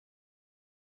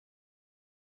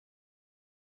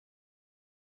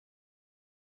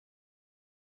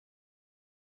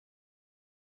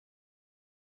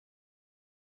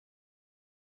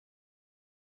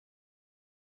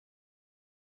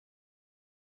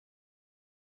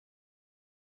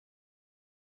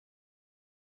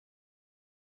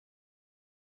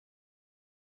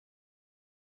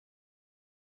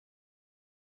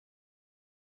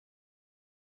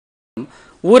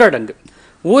ஊரடங்கு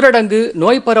ஊரடங்கு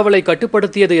நோய் பரவலை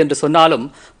கட்டுப்படுத்தியது என்று சொன்னாலும்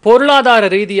பொருளாதார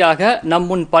ரீதியாக நம்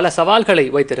முன் பல சவால்களை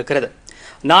வைத்திருக்கிறது.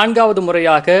 4வது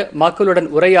முறையாக மக்களுடன்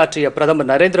உரையாற்றிய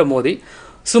பிரதமர் நரேந்திர மோடி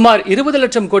சுமார் 20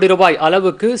 லட்சம் கோடி ரூபாய்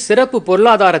அளவுக்கு சிறப்பு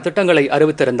பொருளாதார திட்டங்களை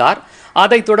அறிவித்திருந்தார்.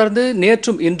 அதைத் தொடர்ந்து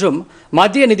நேற்றும் இன்றும்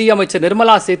மத்திய நிதியமைச்சர்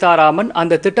நிர்மலா சீதாராமன்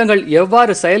அந்த திட்டங்கள்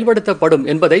எவ்வாறு செயல்படுத்தப்படும்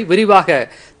என்பதை விரிவாக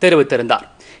தெரிவித்திருந்தார்.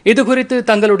 இதுகுறித்து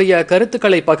தங்களுடைய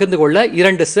கருத்துக்களை பகிர்ந்து கொள்ள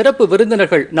 2 சிறப்பு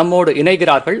விருந்தினர்கள் நம்மோடு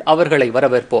இணைகிறார்கள். அவர்களை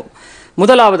வரவேற்போம்.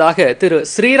 முதலாவதாக திரு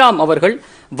ஸ்ரீராம் அவர்கள்,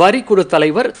 வரிக்குழு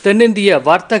தலைவர், தென்னிந்திய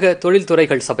வர்த்தக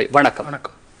தொழில்துறைகள் சபை. வணக்கம்.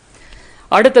 வணக்கம்.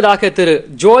 அடுத்ததாக திரு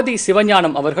ஜோதி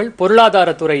சிவஞானம் அவர்கள்,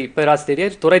 பொருளாதாரத்துறை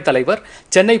பேராசிரியர், துறை தலைவர்,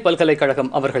 சென்னை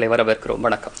பல்கலைக்கழகம். அவர்களை வரவேற்கிறோம்.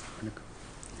 வணக்கம்.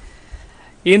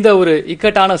 இந்த ஒரு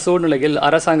இக்கட்டான சூழ்நிலையில்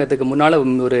அரசாங்கத்துக்கு முன்னால்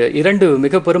ஒரு 2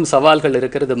 மிக பெரும் சவால்கள்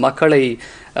இருக்கிறது. மக்களை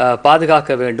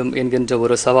பாதுகாக்க வேண்டும் என்கின்ற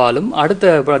ஒரு சவாலும்,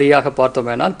 அடுத்தபடியாக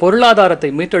பார்த்தோமேனால் பொருளாதாரத்தை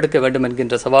மீட்டெடுக்க வேண்டும்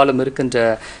என்கின்ற சவாலும் இருக்கின்ற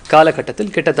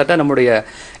காலகட்டத்தில் கிட்டத்தட்ட நம்முடைய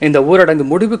இந்த ஊரடங்கு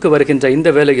முடிவுக்கு வருகின்ற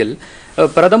இந்த வேளையில்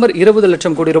பிரதமர் 20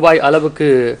 லட்சம் கோடி ரூபாய் அளவுக்கு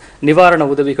நிவாரண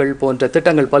உதவிகள் போன்ற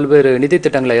திட்டங்கள், பல்வேறு நிதி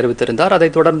திட்டங்களை அறிவித்திருந்தார்.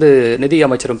 அதைத் தொடர்ந்து நிதி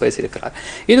அமைச்சரும் பேசியிருக்கிறார்.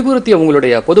 இது குறித்து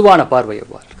உங்களுடைய பொதுவான பார்வை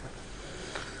எவ்வாறு?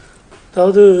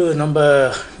 அதாவது நம்ம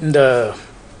இந்த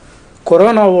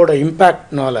கொரோனாவோட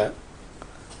இம்பேக்ட்னால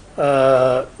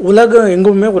உலகம்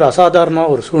எங்குமே ஒரு அசாதாரண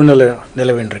ஒரு சூழ்நிலை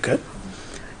நிலவின்றிருக்கு.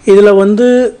 இதில்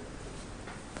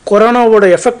கொரோனாவோட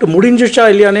எஃபெக்ட் முடிஞ்சிச்சா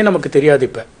இல்லையானே நமக்கு தெரியாது.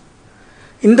 இப்போ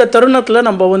இந்த தருணத்தில்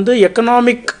நம்ம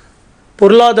எக்கனாமிக்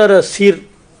பொருளாதார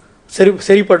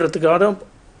சரிப்படுறதுக்கான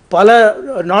பல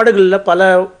நாடுகளில் பல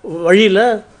வழியில்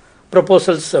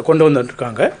ப்ரப்போசல்ஸ் கொண்டு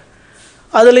வந்துட்டுருக்காங்க.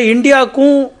 அதில்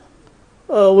இந்தியாவுக்கும்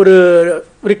ஒரு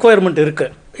ரிக்குவயர்மெண்ட்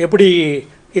இருக்குது, எப்படி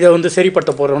இதை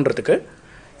சரிப்படுத்த போகிறோன்றதுக்கு.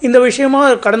 இந்த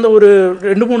விஷயமாக கடந்த ஒரு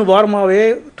 2-3 வாரமாகவே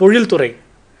தொழில்துறை,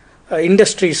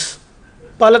 இண்டஸ்ட்ரீஸ்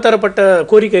பல தரப்பட்ட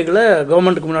கோரிக்கைகளை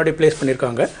கவர்மெண்ட்டுக்கு முன்னாடி ப்ளேஸ்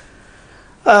பண்ணியிருக்காங்க.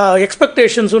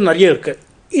 எக்ஸ்பெக்டேஷன்ஸும் நிறைய இருக்குது.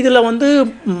 இதில்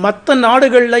மற்ற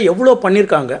நாடுகளில் எவ்வளோ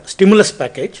பண்ணியிருக்காங்க ஸ்டிமுலஸ்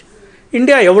பேக்கேஜ்,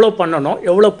 இந்தியா எவ்வளோ பண்ணணும்,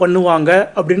 எவ்வளோ பண்ணுவாங்க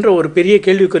அப்படின்ற ஒரு பெரிய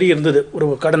கேள்விக்குறி இருந்தது ஒரு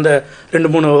கடந்த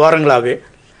 2-3 வாரங்களாகவே.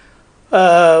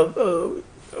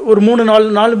 ஒரு 3-4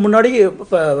 நாள் முன்னாடி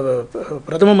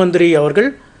பிரதம மந்திரி அவர்கள்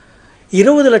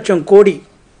 20 லட்சம் கோடி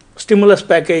ஸ்டிமுலஸ்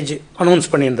பேக்கேஜ் அனௌன்ஸ்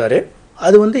பண்ணியிருந்தார்.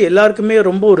 அது எல்லாருக்குமே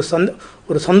ரொம்ப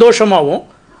ஒரு சந்தோஷமாகவும்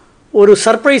ஒரு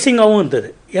சர்ப்ரைசிங்காகவும் இருந்தது.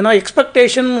 ஏன்னா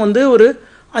எக்ஸ்பெக்டேஷன் ஒரு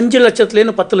 5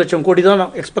 லட்சத்துலேருந்து 10 லட்சம் கோடி தான்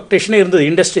எக்ஸ்பெக்டேஷனே இருந்தது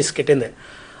இண்டஸ்ட்ரீஸ் கிட்டேருந்து.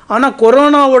 ஆனால்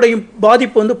கொரோனாவோடைய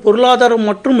பாதிப்பு பொருளாதாரம்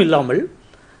மட்டும் இல்லாமல்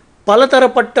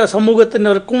பலதரப்பட்ட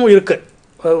சமூகத்தினருக்கும் இருக்குது.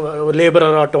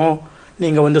 லேபரர் ஆகட்டும்,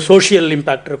 நீங்கள் சோஷியல்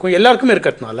இம்பேக்ட் இருக்கும், எல்லாருக்குமே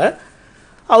இருக்கிறதுனால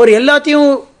அவர் எல்லாத்தையும்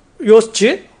யோசித்து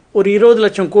ஒரு 20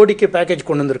 லட்சம் கோடிக்கு பேக்கேஜ்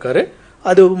கொண்டு வந்திருக்காரு.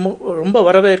 அது ரொம்ப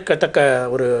வரவேற்கத்தக்க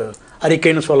ஒரு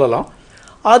அறிக்கைன்னு சொல்லலாம்.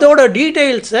 அதோட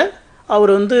டீட்டெயில்ஸை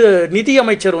அவர் நிதி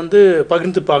அமைச்சர்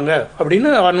பகிர்ந்துப்பாங்க அப்படின்னு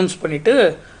அனௌன்ஸ் பண்ணிவிட்டு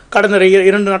கடந்த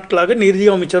 2 நாட்களாக நிதி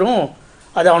அமைச்சரும்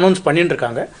அதை அனௌன்ஸ் பண்ணிட்டு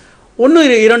இருக்காங்க.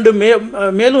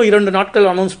 மேலும் 2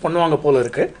 நாட்கள் அனௌன்ஸ் பண்ணுவாங்க போல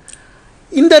இருக்குது.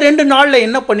 இந்த 2 நாளில்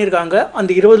என்ன பண்ணியிருக்காங்க,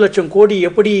 அந்த 20 லட்சம் கோடி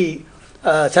எப்படி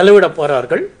செலவிட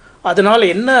போகிறார்கள், அதனால்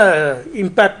என்ன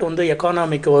இம்பேக்ட்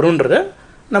எக்கானாமிக்கு வருன்றதை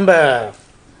நம்ம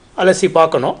அலசி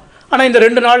பார்க்கணும். ஆனால் இந்த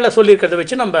 2 நாளில் சொல்லியிருக்கிறத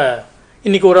வச்சு நம்ம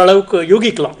இன்றைக்கி ஓரளவுக்கு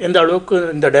யூகிக்கலாம் எந்த அளவுக்கு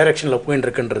இந்த டைரெக்ஷனில் போயின்னு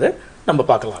இருக்குன்றதை நம்ம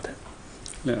பார்க்கலாம்.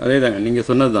 அதே தாங்க நீங்கள்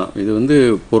சொன்னது தான். இது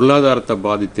பொருளாதாரத்தை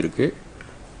பாதித்திருக்கு,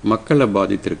 மக்களை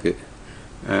பாதித்திருக்கு.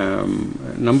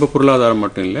 நம்ம பொருளாதாரம்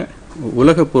மட்டும் இல்லை,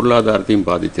 உலக பொருளாதாரத்தையும்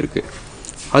பாதித்திருக்கு.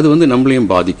 அது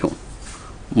நம்மளையும் பாதிக்கும்.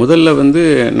 முதல்ல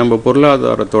நம்ம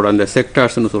பொருளாதாரத்தோட அந்த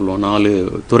செக்டார்ஸ்னு சொல்லுவோம், 4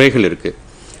 துறைகள் இருக்குது.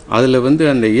 அதில்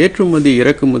அந்த ஏற்றுமதி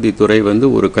இறக்குமதி துறை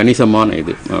ஒரு கணிசமான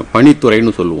இது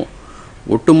பணித்துறைன்னு சொல்லுவோம்.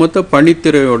 ஒட்டுமொத்த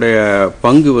பணித்துறையோடைய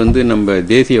பங்கு நம்ம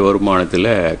தேசிய வருமானத்தில்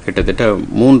கிட்டத்தட்ட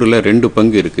 3/2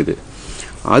 பங்கு இருக்குது.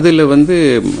 அதில்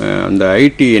அந்த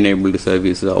ID enabled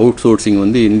service out sourcing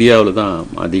இந்தியாவில் தான்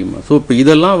அதிகமாக. ஸோ இப்போ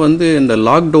இதெல்லாம் இந்த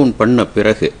லாக்டவுன் பண்ண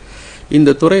பிறகு இந்த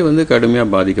துறை கடுமையாக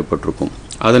பாதிக்கப்பட்டிருக்கும்.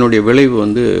 அதனுடைய விளைவு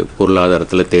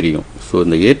பொருளாதாரத்தில் தெரியும். ஸோ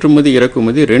இந்த ஏற்றுமதி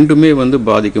இறக்குமதி 2மே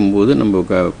பாதிக்கும்போது நம்ம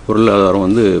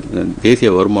பொருளாதாரம் தேசிய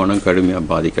வருமானம் கடுமையாக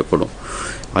பாதிக்கப்படும்.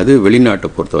 அது வெளிநாட்டை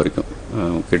பொறுத்த வரைக்கும்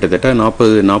கிட்டத்தட்ட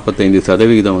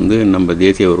 40-45% நம்ம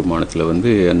தேசிய வருமானத்தில்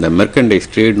அந்த மெர்கண்டைஸ்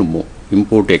ட்ரேடுமோ,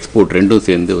 இம்போர்ட் எக்ஸ்போர்ட் 2ம்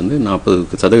சேர்ந்து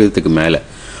 40% மேலே.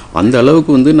 அந்த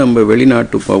அளவுக்கு நம்ம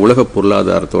வெளிநாட்டு உலக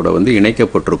பொருளாதாரத்தோட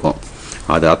இணைக்கப்பட்டிருக்கோம்.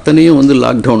 அது அத்தனையும்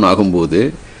லாக்டவுன் ஆகும்போது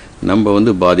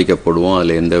நம்ம பாதிக்கப்படுவோம்.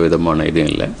 அதில் எந்த விதமான இதுவும்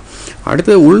இல்லை.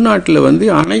 அடுத்தது உள்நாட்டில்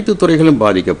அனைத்து துறைகளும்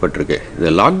பாதிக்கப்பட்டிருக்கு.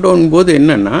 இது லாக்டவுன் போது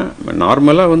என்னென்னா,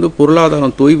 நார்மலாக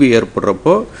பொருளாதாரம் தொய்வு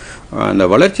ஏற்படுறப்போ அந்த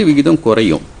வளர்ச்சி விகிதம்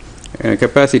குறையும்.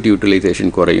 கெப்பாசிட்டி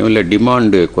யூட்டிலைசேஷன் குறையும், இல்லை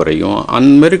டிமாண்டு குறையும்.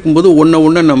 அந்த மாதிரி இருக்கும்போது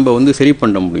ஒன்று நம்ம வந்து சரி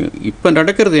பண்ண முடியும். இப்போ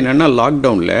நடக்கிறது என்னென்னா,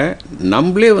 லாக்டவுனில்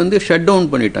நம்மளே வந்து ஷட் டவுன்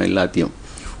பண்ணிட்டோம் எல்லாத்தையும்.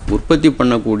 உற்பத்தி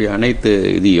பண்ணக்கூடிய அனைத்து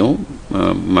இதையும்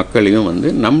மக்களையும் வந்து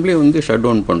நம்மளே வந்து ஷட்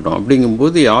டவுன் பண்ணுறோம்.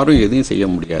 அப்படிங்கும்போது யாரும் எதையும் செய்ய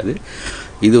முடியாது.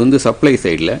 இது வந்து சப்ளை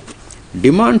சைடில்.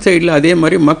 டிமாண்ட் சைடில் அதே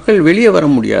மாதிரி மக்கள் வெளியே வர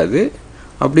முடியாது.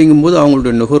 அப்படிங்கும்போது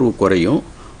அவங்களுடைய நுகர்வு குறையும்.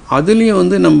 அதுலேயும்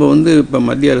வந்து நம்ம வந்து இப்போ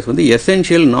மத்திய அரசு வந்து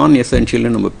எசென்ஷியல் நான்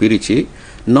எசென்ஷியல்னு நம்ம பிரித்து,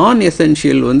 நான்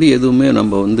எசென்ஷியல் வந்து எதுவுமே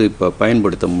நம்ம வந்து இப்போ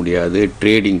பயன்படுத்த முடியாது,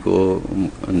 ட்ரேடிங்க்கோ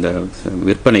அந்த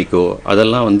விற்பனைக்கோ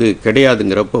அதெல்லாம் வந்து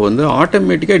கிடையாதுங்கிறப்போ வந்து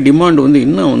ஆட்டோமேட்டிக்காக டிமாண்ட் வந்து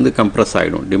இன்னும் வந்து கம்ப்ரஸ்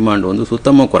ஆகிடும். டிமாண்ட் வந்து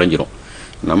சுத்தமாக குறைஞ்சிரும்.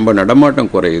 நம்ம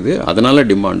நடமாட்டம் குறையுது, அதனால்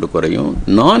டிமாண்டு குறையும்.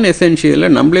 நான் எசென்ஷியலை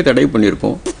நம்மளே தடை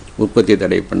பண்ணியிருக்கோம், உற்பத்தியை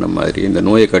தடை பண்ண மாதிரி இந்த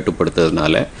நோயை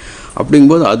கட்டுப்படுத்துறதுனால.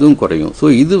 அப்படிங்கும்போது அதுவும் குறையும். ஸோ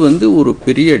இது வந்து ஒரு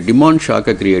பெரிய டிமாண்ட்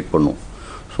ஷாக்கை க்ரியேட் பண்ணும்.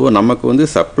 ஸோ நமக்கு வந்து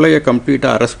சப்ளையை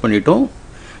கம்ப்ளீட்டாக அரெஸ்ட் பண்ணிட்டோம்,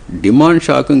 டிமாண்ட்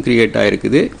ஷாக்கும் க்ரியேட்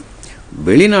ஆகிருக்குது.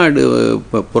 வெளிநாடு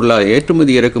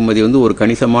ஏற்றுமதி இறக்குமதி வந்து ஒரு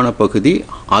கணிசமான பகுதி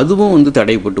அதுவும் வந்து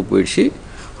தடைப்பட்டு போயிடுச்சு.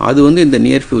 அது வந்து இந்த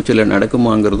நியர் ஃப்யூச்சரில்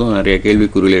நடக்குமாங்கிறதும் நிறைய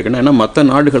கேள்விக்குறிகள் இருக்குன்னா, ஏன்னா மற்ற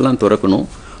நாடுகள்லாம் திறக்கணும்.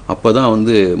 அப்போ தான்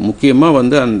வந்து முக்கியமாக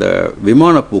வந்து அந்த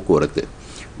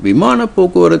விமான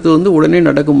போக்குவரத்து வந்து உடனே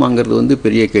நடக்குமாங்கிறது வந்து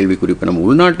பெரிய கேள்விக்குறி. இப்போ நம்ம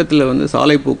உள்நாட்டத்தில் வந்து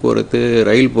சாலை போக்குவரத்து,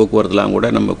 ரயில் போக்குவரத்துலாம் கூட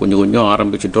நம்ம கொஞ்சம்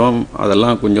ஆரம்பிச்சிட்டோம்.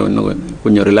 அதெல்லாம்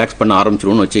கொஞ்சம் ரிலாக்ஸ் பண்ண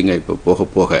ஆரம்பிச்சிடும்னு வச்சுங்க இப்போ போக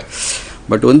போக.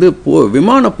 பட் வந்து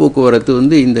விமான போக்குவரத்து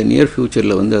வந்து இந்த நியர்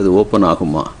ஃபியூச்சரில் வந்து அது ஓப்பன்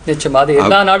ஆகுமா?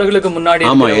 எல்லா நாடுகளுக்கு முன்னாடி.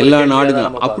 ஆமாம், எல்லா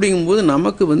நாடுகளும். அப்படிங்கும்போது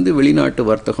நமக்கு வந்து வெளிநாட்டு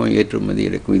வர்த்தகம், ஏற்றுமதி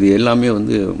இருக்கும், இது எல்லாமே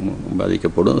வந்து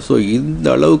பாதிக்கப்படும். ஸோ இந்த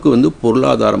அளவுக்கு வந்து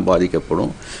பொருளாதாரம்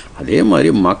பாதிக்கப்படும். அதே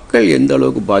மாதிரி மக்கள் எந்த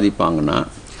அளவுக்கு பாதிப்பாங்கன்னா,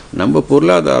 நம்ம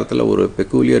பொருளாதாரத்தில் ஒரு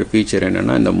பெக்கூலியர் ஃபீச்சர்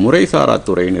என்னென்னா, இந்த முறைசாரா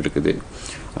துறைன்னு இருக்குது.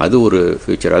 அது ஒரு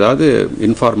ஃபீச்சர், அதாவது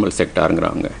இன்ஃபார்மல்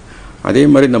செக்டாருங்கிறாங்க. அதே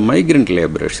மாதிரி இந்த மைக்ரண்ட்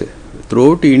லேபரர்ஸு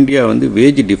த்ரூஅவுட் இந்தியா வந்து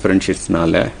வேஜ்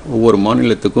டிஃப்ரென்ஷியேட்ஸ்னால ஒவ்வொரு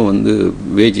மாநிலத்துக்கும் வந்து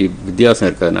வேஜ் வித்தியாசம்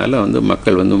இருக்கிறதுனால வந்து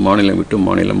மக்கள் வந்து மாநிலம் விட்டு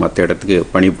மாநிலம் மற்ற இடத்துக்கு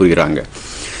பணிபுரிகிறாங்க.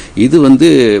 இது வந்து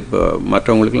இப்போ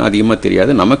மற்றவங்களுக்குலாம் அதிகமாக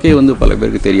தெரியாது, நமக்கே வந்து பல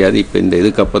பேருக்கு தெரியாது. இப்போ இந்த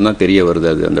இதுக்கப்புறம் தான் தெரிய வருது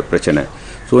அது அந்த பிரச்சனை.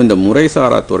 ஸோ இந்த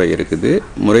முறைசாரா துறை இருக்குது.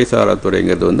 முறைசாரா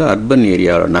துறைங்கிறது வந்து அர்பன்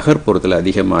ஏரியாவில், நகர்ப்புறத்தில்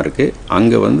அதிகமாக இருக்குது.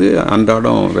 அங்கே வந்து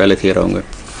அன்றாடம் வேலை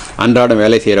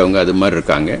செய்கிறவங்க அது மாதிரி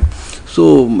இருக்காங்க. ஸோ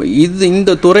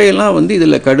இந்த துறையெல்லாம் வந்து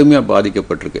இதில் கடுமையாக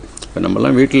பாதிக்கப்பட்டிருக்கு. இப்போ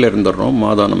நம்மலாம் வீட்டில் இருந்துடுறோம்,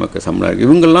 மாதம் நமக்கு சம்பளம்.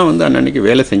 இவங்கெல்லாம் வந்து அன்னன்னைக்கு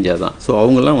வேலை செஞ்சால் தான். ஸோ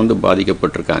அவங்கெல்லாம் வந்து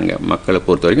பாதிக்கப்பட்டிருக்காங்க மக்களை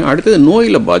பொறுத்த வரைக்கும். அடுத்தது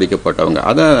நோயில் பாதிக்கப்பட்டவங்க,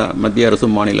 அதை மத்திய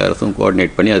அரசும் மாநில அரசும்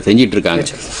கோஆர்டினேட் பண்ணி அதை செஞ்சிட்ருக்காங்க,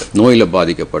 நோயில்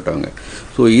பாதிக்கப்பட்டவங்க.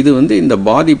 ஸோ இது வந்து இந்த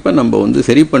பாதிப்பை நம்ம வந்து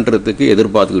சரி பண்ணுறதுக்கு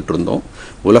எதிர்பார்த்துக்கிட்டு இருந்தோம்.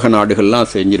 உலக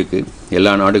நாடுகள்லாம் செஞ்சுருக்கு,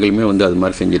 எல்லா நாடுகளுமே வந்து அது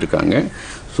மாதிரி செஞ்சுருக்காங்க.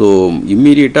 ஸோ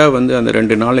இம்மீடியட்டாக வந்து அந்த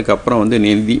 2 நாளுக்கு அப்புறம் வந்து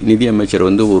நிதி அமைச்சர்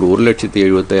வந்து ஒரு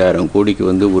 1,75,000 கோடிக்கு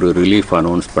வந்து ஒரு ரிலீஃப்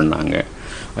அனௌன்ஸ் பண்ணாங்க.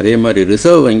 அதே மாதிரி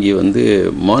ரிசர்வ் வங்கி வந்து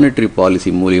மானிட்டரி பாலிசி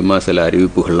மூலியமாக சில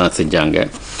அறிவிப்புகள்லாம் செஞ்சாங்க.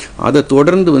 அதை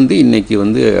தொடர்ந்து வந்து இன்றைக்கி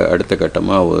வந்து அடுத்த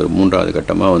கட்டமாக ஒரு 3வது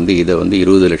கட்டமாக வந்து இதை வந்து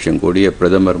 20 லட்சம் கோடியை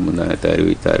பிரதமர் முன்னாடி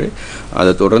அறிவித்தார்.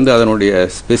 அதை தொடர்ந்து அதனுடைய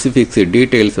ஸ்பெசிஃபிக்ஸ்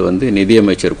டீட்டெயில்ஸை வந்து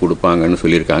நிதியமைச்சர் கொடுப்பாங்கன்னு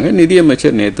சொல்லியிருக்காங்க.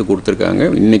 நிதியமைச்சர் நேற்று கொடுத்துருக்காங்க,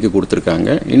 இன்றைக்கி கொடுத்துருக்காங்க.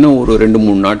 இன்னும் ஒரு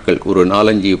 2-3 நாட்கள், ஒரு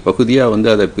 4-5 பகுதியாக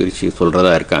வந்து அதை பிரித்து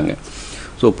சொல்கிறதா இருக்காங்க.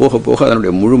 ஸோ போக போக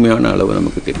அதனுடைய முழுமையான அளவு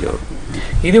நமக்கு தெரிய வரும்.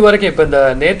 இது வரைக்கும் இப்போ இந்த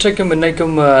நேற்றைக்கும்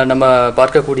இன்னைக்கும் நம்ம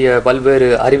பார்க்கக்கூடிய பல்வேறு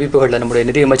அறிவிப்புகளில், நம்முடைய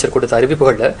நிதியமைச்சர் கொடுத்த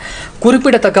அறிவிப்புகளில்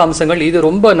குறிப்பிடத்தக்க அம்சங்கள், இது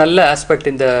ரொம்ப நல்ல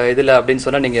ஆஸ்பெக்ட் இந்த இதில் அப்படின்னு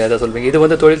சொன்னால் நீங்கள் எதை சொல்வீங்க? இது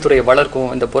வந்து தொழில்துறையை வளர்க்கும்,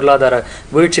 இந்த பொருளாதார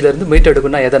வீழ்ச்சியிலேருந்து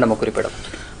மீட்டெடுக்குன்னா எதை நம்ம குறிப்பிடும்?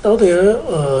 அதாவது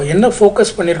என்ன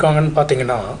ஃபோக்கஸ் பண்ணியிருக்காங்கன்னு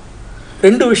பார்த்தீங்கன்னா,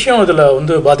 2 விஷயம் அதில்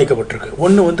வந்து பாதிக்கப்பட்டிருக்கு.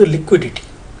 ஒன்று வந்து லிக்விடிட்டி,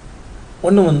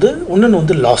 இன்னொன்று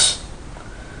வந்து லாஸ்.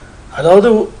 அதாவது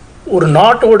ஒரு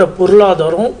நாட்டோட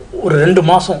பொருளாதாரம் ஒரு 2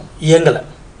 மாதம் இயங்கலை,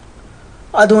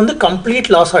 அது வந்து கம்ப்ளீட்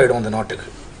லாஸ் ஆகிடும்.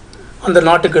 அந்த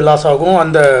நாட்டுக்கு லாஸ் ஆகும்,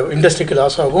 அந்த இண்டஸ்ட்ரிக்கு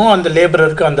லாஸ் ஆகும், அந்த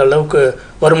லேபரருக்கு அந்த அளவுக்கு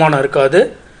வருமானம் இருக்காது,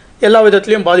 எல்லா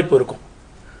விதத்துலேயும் பாதிப்பு இருக்கும்.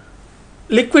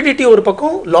 லிக்விடிட்டி ஒரு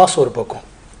பக்கம், லாஸ் ஒரு பக்கம்.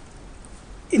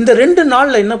 இந்த 2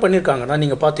 நாளில் என்ன பண்ணியிருக்காங்கன்னா,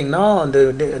 நீங்கள் பார்த்தீங்கன்னா அந்த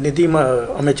நிதி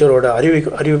அமைச்சரோட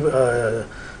அறிவு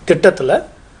திட்டத்தில்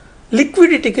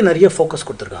லிக்விடிட்டிக்கு நிறைய ஃபோக்கஸ்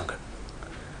கொடுத்துருக்காங்க.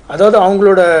 அதாவது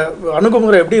அவங்களோட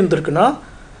அணுகுமுறை எப்படி இருந்திருக்குன்னா,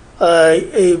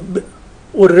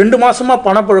 ஒரு 2 மாதமாக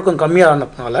பணப்புழக்கம்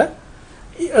கம்மியானதுனால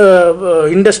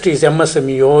இண்டஸ்ட்ரீஸ்,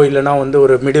 எம்எஸ்எம்இயோ இல்லைனா வந்து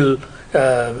ஒரு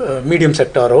மீடியம்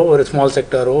செக்டாரோ, ஒரு ஸ்மால்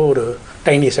செக்டாரோ, ஒரு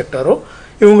டைனி செக்டாரோ,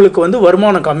 இவங்களுக்கு வந்து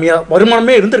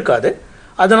வருமானமே இருந்திருக்காது.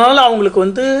 அதனால் அவங்களுக்கு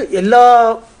வந்து எல்லா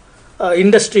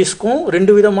இண்டஸ்ட்ரீஸ்க்கும்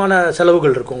 2 விதமான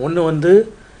செலவுகள் இருக்கும். ஒன்று வந்து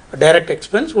டைரக்ட்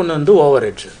எக்ஸ்பென்ஸ், ஒன்று வந்து ஓவர்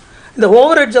ஹெட்ஸ். இந்த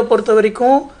ஓவர் ஹெட்ஸை பொறுத்த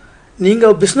வரைக்கும்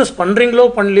நீங்கள் பிஸ்னஸ் பண்ணுறீங்களோ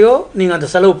பண்ணலையோ நீங்கள் அந்த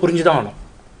செலவு புரிஞ்சு தான் ஆகணும்.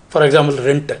 For example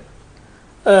rent,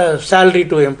 salary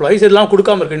to employees இதெல்லாம்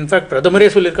கொடுக்காம இருக்குது. இன்ஃபேக்ட் பிரதமரே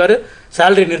சொல்லியிருக்காரு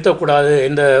சேலரி நிறுத்தக்கூடாது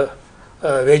எந்த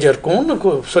வேஜருக்கும்னு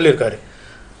சொல்லியிருக்காரு.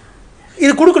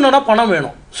 இது கொடுக்கணுன்னா பணம்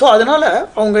வேணும். ஸோ அதனால்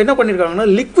அவங்க என்ன பண்ணியிருக்காங்கன்னா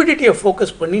லிக்விடிட்டியை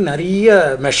ஃபோக்கஸ் பண்ணி நிறைய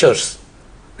மெஷர்ஸ்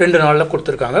 2 நாளில்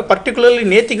கொடுத்துருக்காங்க. பர்டிகுலர்லி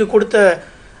நேத்திக்கு கொடுத்த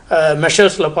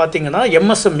மெஷர்ஸில் பார்த்தீங்கன்னா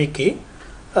எம்எஸ்எம்இக்கு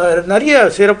நிறைய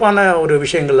சிறப்பான ஒரு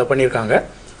விஷயங்களில் பண்ணியிருக்காங்க.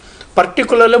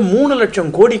 பர்டிகுலரில் 3 லட்சம்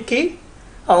கோடிக்கு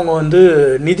அவங்க வந்து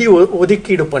நிதி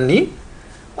ஒதுக்கீடு பண்ணி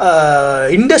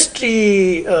இண்டஸ்ட்ரி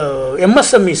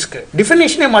எம்எஸ்எம்இஸ்க்கு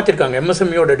டெஃபினேஷனே மாற்றிருக்காங்க.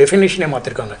 எம்எஸ்எம்இயோட டெஃபினேஷனே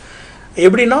மாற்றிருக்காங்க.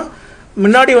 எப்படின்னா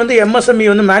முன்னாடி வந்து எம்எஸ்எம்இ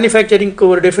வந்து மேனுஃபேக்சரிங்க்கு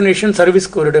ஒரு டெஃபினேஷன்,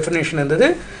 சர்வீஸ்க்கு ஒரு டெஃபினேஷன் இருந்தது,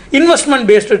 இன்வெஸ்ட்மெண்ட்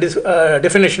பேஸ்டு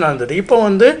டெஃபினேஷனாக இருந்தது. இப்போ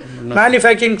வந்து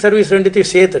மேனுஃபேக்சரிங் சர்வீஸ்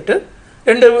ரெண்டுத்தையும் சேர்த்துட்டு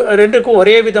ரெண்டுக்கும்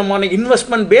ஒரே விதமான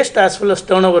investment paste as well as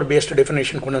turn over based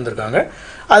definition கொண்டு வந்திருக்காங்க.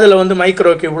 அதில் வந்து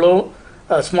மைக்ரோக்கு இவ்வளோ,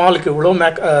 ஸ்மாலுக்கு இவ்வளோ,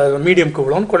 மீடியம்க்கு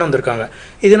இவ்வளோன்னு கொண்டு வந்திருக்காங்க.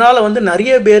 இதனால் வந்து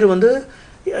நிறைய பேர் வந்து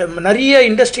நிறைய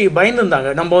இண்டஸ்ட்ரி பயந்துருந்தாங்க.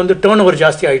 நம்ம வந்து டேர்ன் ஓவர்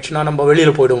ஜாஸ்தி ஆகிடுச்சுன்னா நம்ம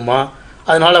வெளியில் போயிடுவோமா,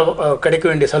 அதனால் கிடைக்க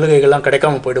வேண்டிய சலுகைகள்லாம்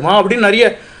கிடைக்காம போயிடுமா அப்படின்னு நிறைய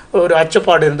ஒரு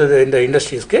அச்சப்பாடு இருந்தது இந்த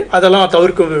இண்டஸ்ட்ரீஸ்க்கு. அதெல்லாம்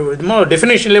தவிர்க்கும் விதமாக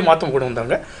டெஃபினேஷன்லேயே மாற்றம் கொண்டு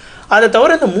வந்தாங்க. அதை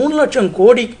தவிர இந்த 3 லட்சம்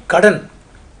கோடி கடன்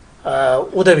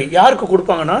உதவி யாருக்கு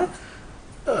கொடுப்பாங்கன்னா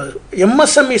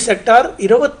எம்எஸ்எம்இ செக்டார்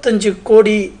 25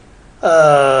 கோடி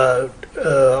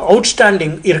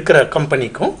அவுட்ஸ்டாண்டிங் இருக்கிற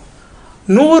கம்பெனிக்கும்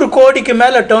 100 கோடிக்கு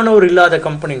மேலே டேர்ன் ஓவர் இல்லாத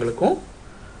கம்பெனிங்களுக்கும்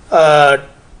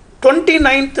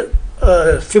 29th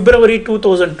February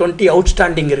 2020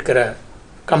 அவுட்ஸ்டாண்டிங் இருக்கிற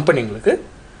கம்பெனிங்களுக்கு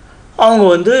அவங்க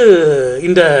வந்து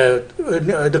இந்த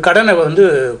கடனை வந்து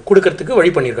கொடுக்கறதுக்கு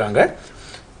வழி பண்ணியிருக்காங்க.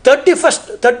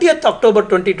 30th October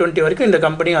 2020 வரைக்கும் இந்த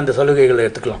கம்பெனி அந்த சலுகைகளை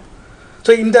எடுத்துக்கலாம்.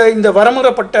 ஸோ இந்த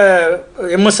வரமுறைப்பட்ட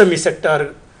எம்எஸ்எம்இ செக்டார்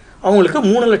அவங்களுக்கு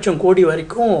 3 லட்சம் கோடி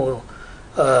வரைக்கும்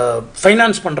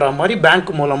ஃபைனான்ஸ் பண்ணுற மாதிரி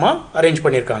பேங்க் மூலமாக அரேஞ்ச்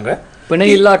பண்ணியிருக்காங்க.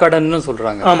 பிணையில்லா கடன்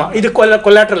சொல்கிறாங்க. ஆமாம், இது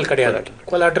கொலாட்ரல் கிடையாது,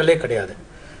 கொலாட்ரலே கிடையாது.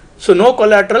 So no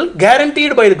collateral,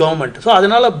 guaranteed by the government. So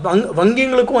அதனால்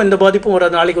வங்கிங்களுக்கும் எந்த பாதிப்பும்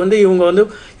வராது. நாளைக்கு வந்து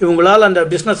இவங்களால் அந்த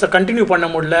பிஸ்னஸை கண்டினியூ பண்ண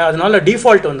முடியல, அதனால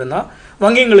டிஃபால்ட் வந்துன்னா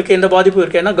வங்கிங்களுக்கு எந்த பாதிப்பும்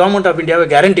இருக்குது, ஏன்னா கவர்மெண்ட் ஆஃப் இந்தியாவை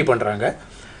கேரண்டி பண்ணுறாங்க.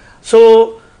 ஸோ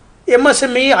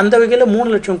எம்எஸ்எம்இ அந்த வகையில் 3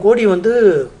 லட்சம் கோடி வந்து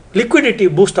லிக்விடிட்டி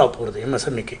பூஸ்ட் ஆக போகிறது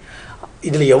எம்எஸ்எம்இக்கு.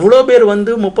 இதில் எவ்வளோ பேர்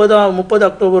வந்து 30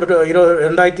 அக்டோபர்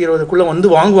 2020 வந்து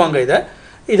வாங்குவாங்க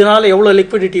இதனால் எவ்வளோ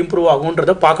லிக்விடிட்டி இம்ப்ரூவ்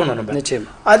ஆகுன்றதை பார்க்கணும் நம்ம.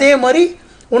 நிச்சயமாக. அதே மாதிரி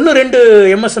 1-2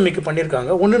 எம்எஸ்எம்இக்கு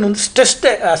பண்ணியிருக்காங்க. ஒன்று வந்து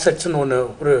ஸ்ட்ரெஸ்டு ஆசட்ஸ்ன்னு ஒன்று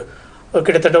ஒரு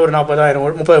கிட்டத்தட்ட ஒரு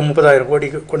 30,000 கோடி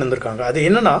கொண்டு வந்திருக்காங்க. அது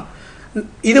என்னென்னா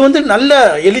இது வந்து நல்ல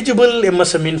எலிஜிபிள்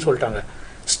எம்எஸ்எம்இன்னு சொல்லிட்டாங்க.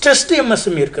 ஸ்ட்ரெஸ்டு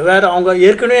எம்எஸ்எம்இ இருக்குது, வேறு அவங்க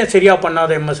ஏற்கனவே சரியாக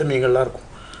பண்ணாத எம்எஸ்எம்இங்கள்லாம் இருக்கும்,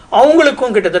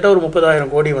 அவங்களுக்கும் கிட்டத்தட்ட ஒரு 30,000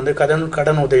 கோடி வந்து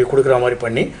கடன் உதவி கொடுக்குற மாதிரி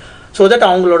பண்ணி, ஸோ தட்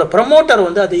அவங்களோட ப்ரமோட்டர்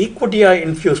வந்து அதை ஈக்விட்டியாக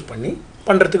இன்ஃப்யூஸ் பண்ணி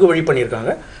பண்ணுறதுக்கு வழி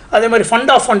பண்ணியிருக்காங்க. அதே மாதிரி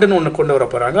ஃபண்ட் ஆஃப் ஃபண்டுன்னு ஒன்று கொண்டு வர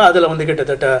போகிறாங்க. அதில் வந்து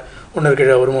கிட்டத்தட்ட ஒரு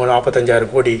 45,000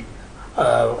 கோடி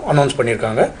அனௌன்ஸ்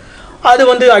பண்ணியிருக்காங்க. அது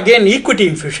வந்து அகெயின் ஈக்விட்டி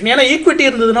இன்ஃப்யூஷன். ஏன்னா ஈக்விட்டி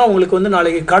இருந்ததுன்னா உங்களுக்கு வந்து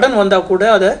நாளைக்கு கடன் வந்தால் கூட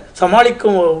அதை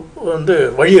சமாளிக்கும் வந்து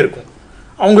வழி இருக்கும்,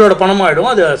 அவங்களோட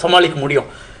பணமாகிடும், அதை சமாளிக்க முடியும்.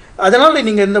 அதனால்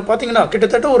நீங்கள் இந்த பார்த்தீங்கன்னா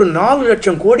கிட்டத்தட்ட ஒரு 4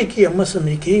 லட்சம் கோடிக்கு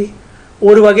எம்எஸ்எம்இக்கு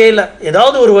ஒரு வகையில்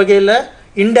ஏதாவது ஒரு வகையில்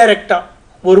இன்டைரக்டாக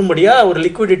வரும்படியாக ஒரு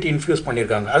லிக்விடிட்டி இன்ஃப்யூஸ்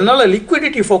பண்ணியிருக்காங்க. அதனால்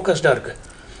லிக்விடிட்டி ஃபோக்கஸ்டாக இருக்குது,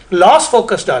 லாஸ்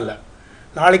ஃபோக்கஸ்டாக இல்லை.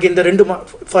 நாளைக்கு இந்த 2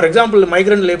 ஃபார் எக்ஸாம்பிள்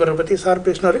மைக்ரண்ட் லேபரை பற்றி சார்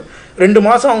பேசினார். 2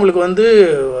 மாதம் அவங்களுக்கு வந்து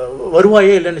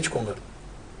வருவாயே இல்லைன்னு வச்சுக்கோங்க,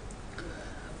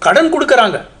 கடன்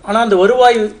கொடுக்குறாங்க, ஆனால் அந்த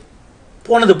வருவாய்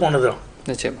போனது தான்.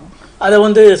 நிச்சயமாக அதை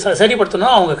வந்து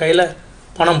சரிப்படுத்தணும், அவங்க கையில்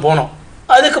பணம் போனோம்.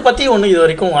 அதுக்கு பற்றி ஒன்றும் இது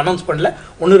வரைக்கும் அனௌன்ஸ் பண்ணல.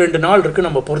 1-2 நாள் இருக்குது,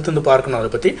 நம்ம பொறுத்து பார்க்கணும். அதை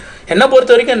பற்றி என்னை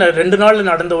பொறுத்த வரைக்கும் இந்த 2 நாளில்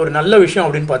நடந்த ஒரு நல்ல விஷயம்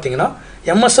அப்படின்னு பார்த்தீங்கன்னா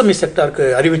எம்எஸ்எம்இ செக்டாருக்கு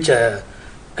அறிவித்த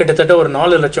கிட்டத்தட்ட ஒரு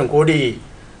 4 லட்சம் கோடி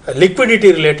லிக்விடிட்டி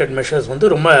ரிலேட்டட் மெஷர்ஸ் வந்து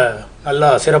ரொம்ப நல்லா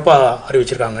சிறப்பாக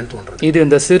அறிவிச்சிருக்காங்கன்னு தோன்றுது. இது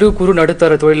இந்த சிறு குறு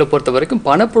நடுத்தர தொழிலை பொறுத்த வரைக்கும்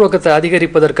பணப்புழக்கத்தை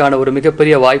அதிகரிப்பதற்கான ஒரு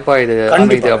மிகப்பெரிய வாய்ப்பாக இது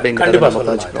அமைது அப்படிங்கிறத நம்ம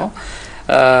தெரிஞ்சுக்கிறோம்.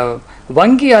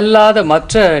 வங்கி அல்லாத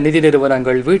மற்ற நிதி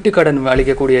நிறுவனங்கள், வீட்டுக்கடன்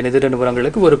அளிக்கக்கூடிய நிதி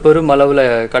நிறுவனங்களுக்கு ஒரு பெரும் அளவில்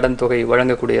கடன் தொகை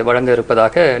வழங்க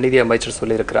இருப்பதாக நிதி அமைச்சர்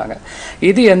சொல்லியிருக்கிறாங்க.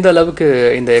 இது எந்த அளவுக்கு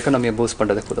இந்த எக்கனாமியை பூஸ்ட்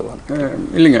பண்ணுறதுக்கு உதவும்?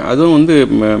 இல்லைங்க, அதுவும் வந்து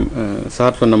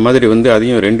சார் சொன்ன மாதிரி வந்து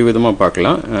அதையும் 2 விதமாக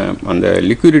பார்க்கலாம். அந்த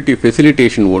லிக்விடிட்டி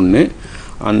ஃபெசிலிட்டேஷன் ஒன்று,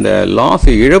 அந்த லாஸ்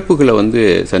இழப்புகளை வந்து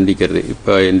சந்திக்கிறது.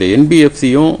 இப்போ இந்த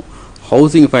என்பிஎஃப்சியும்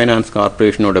ஹவுசிங் ஃபைனான்ஸ்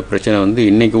கார்பரேஷனோட பிரச்சனை வந்து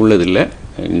இன்றைக்கி உள்ளதில்லை,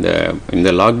 இந்த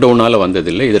லாக்டவுனால்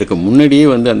வந்ததில்லை. இதற்கு முன்னாடியே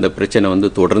வந்து அந்த பிரச்சனை வந்து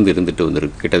தொடர்ந்து இருந்துட்டு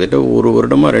வந்திருக்கு. கிட்டத்தட்ட 1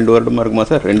 வருடமாக 2 வருடமாக இருக்குமா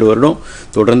சார், 2 வருடம்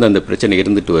தொடர்ந்து அந்த பிரச்சனை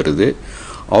இருந்துட்டு வருது.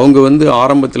 அவங்க வந்து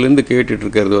ஆரம்பத்திலேருந்து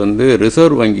கேட்டுட்ருக்கிறது வந்து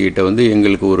ரிசர்வ் வங்கிகிட்ட வந்து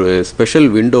எங்களுக்கு ஒரு ஸ்பெஷல்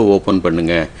விண்டோ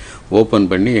ஓப்பன்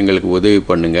பண்ணி எங்களுக்கு உதவி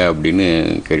பண்ணுங்க அப்படின்னு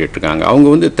கேட்டுட்ருக்காங்க. அவங்க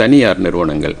வந்து தனியார்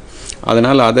நிறுவனங்கள்.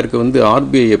 அதனால் அதற்கு வந்து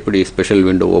ஆர்பிஐ எப்படி ஸ்பெஷல்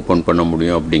விண்டோ ஓப்பன் பண்ண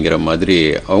முடியும் அப்படிங்கிற மாதிரி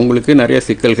அவங்களுக்கு நிறைய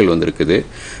சிக்கல்கள் வந்திருக்குது.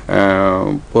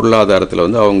 பொருளாதாரத்தில்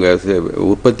வந்து அவங்க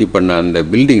உற்பத்தி பண்ண அந்த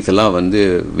பில்டிங்ஸ் எல்லாம் வந்து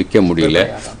விற்க முடியல,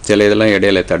 சில இதெல்லாம்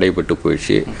இடையில தடைப்பட்டு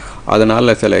போயிடுச்சு.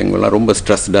 அதனால் சில இவங்கெல்லாம் ரொம்ப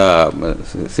ஸ்ட்ரெஸ்டாக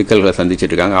சிக்கல்களை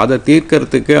சந்திச்சுட்டு இருக்காங்க. அதை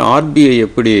தீர்க்கறதுக்கு ஆர்பிஐ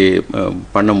எப்படி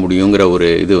பண்ண முடியுங்கிற ஒரு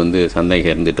இது வந்து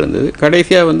சந்தேகம் இருந்துகிட்டு இருந்தது.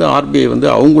 கடைசியாக வந்து ஆர்பிஐ வந்து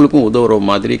அவங்களுக்கும் உதவுற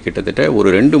மாதிரி கிட்டத்தட்ட ஒரு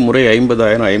 2 முறை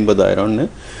 50,000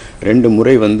 2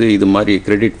 முறை வந்து இது மாதிரி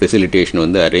கிரெடிட் ஃபெசிலிட்டேஷன்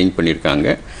வந்து அரேஞ்ச் பண்ணியிருக்காங்க.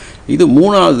 இது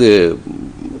 3வது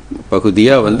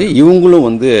பகுதியாக வந்து இவங்களும்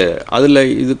வந்து அதில்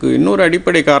இதுக்கு இன்னொரு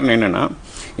அடிப்படை காரணம் என்னென்னா,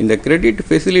 இந்த கிரெடிட்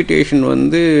ஃபெசிலிட்டேஷன்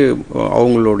வந்து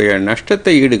அவங்களுடைய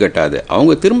நஷ்டத்தை ஈடுகட்டாது,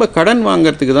 அவங்க திரும்ப கடன்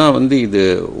வாங்கிறதுக்கு தான் வந்து இது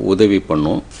உதவி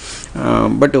பண்ணும்.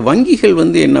 பட் வங்கிகள்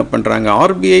வந்து என்ன பண்ணுறாங்க,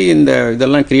 ஆர்பிஐ இந்த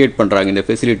இதெல்லாம் க்ரியேட் பண்ணுறாங்க, இந்த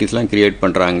ஃபெசிலிட்டிஸ்லாம் க்ரியேட்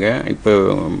பண்ணுறாங்க. இப்போ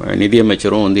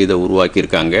நிதியமைச்சரும் வந்து இதை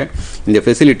உருவாக்கியிருக்காங்க, இந்த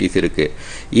ஃபெசிலிட்டிஸ் இருக்குது.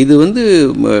 இது வந்து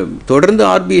தொடர்ந்து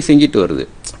ஆர்பிஐ செஞ்சுட்டு வருது.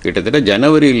 கிட்டத்தட்ட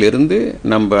ஜனவரியிலிருந்து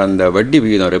நம்ம அந்த வட்டி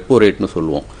விகிதம் ரெப்போ ரேட்னு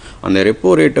சொல்லுவோம், அந்த ரெப்போ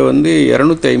ரேட்டை வந்து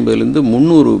 250லேருந்து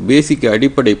 300 பேசிக்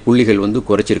அடிப்படை புள்ளிகள் வந்து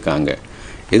குறைச்சிருக்காங்க.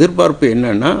 எதிர்பார்ப்பு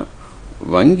என்னென்னா,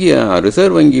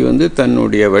 ரிசர்வ் வங்கி வந்து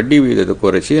தன்னுடைய வட்டி விகிதத்தை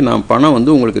குறைச்சி, நான் பணம்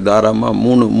வந்து உங்களுக்கு தாராளமாக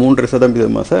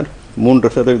 3.5% சார்,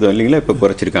 3% இல்லைங்களா, இப்போ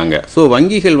குறைச்சிருக்காங்க. ஸோ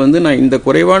வங்கிகள் வந்து நான் இந்த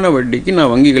குறைவான வட்டிக்கு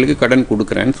நான் வங்கிகளுக்கு கடன்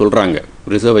கொடுக்குறேன்னு சொல்கிறாங்க,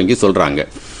 ரிசர்வ் வங்கி சொல்கிறாங்க.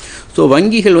 ஸோ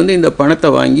வங்கிகள் வந்து இந்த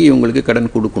பணத்தை வாங்கி இவங்களுக்கு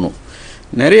கடன் கொடுக்கணும்.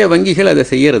 நிறைய வங்கிகள் அதை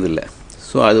செய்யறதில்ல.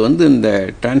 ஸோ அது வந்து இந்த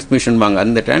டிரான்ஸ்மிஷன்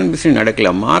அந்த டிரான்ஸ்மிஷன்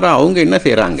நடக்கலை. மாறா அவங்க என்ன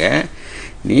செய்கிறாங்க,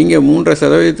 நீங்கள்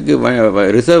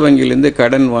 3.5% ரிசர்வ் வங்கியிலேருந்து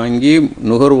கடன் வாங்கி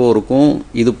நுகர்வோருக்கும்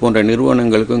இது போன்ற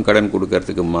நிறுவனங்களுக்கும் கடன்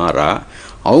கொடுக்கறதுக்கு மாறா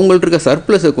அவங்கள்ட்ட இருக்க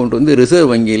சர்ப்ளஸை கொண்டு வந்து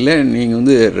ரிசர்வ் வங்கியில் நீங்கள்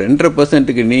வந்து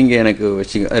 2.5%க்கு நீங்கள் எனக்கு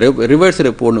வச்சுக்க ரிவர்ஸ்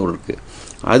ரெப்போன்னு இருக்குது.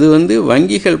 அது வந்து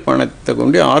வங்கிகள் பணத்தை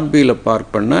கொண்டு ஆர்பிஐயில்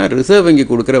பார்க் பண்ணால் ரிசர்வ் வங்கி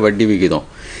கொடுக்குற வட்டி விகிதம்,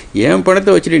 என்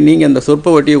பணத்தை வச்சுட்டு நீங்கள் அந்த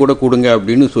சொற்ப வட்டியை கூட கொடுங்க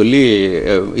அப்படின்னு சொல்லி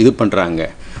இது பண்ணுறாங்க.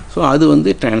 ஸோ அது வந்து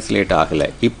டிரான்ஸ்லேட் ஆகலை.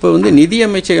 இப்போ வந்து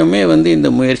நிதியமைச்சகமே வந்து இந்த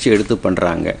முயற்சி எடுத்து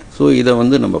பண்ணுறாங்க. ஸோ இதை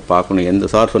வந்து நம்ம பார்க்கணும், எந்த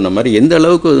சார் சொன்ன மாதிரி எந்த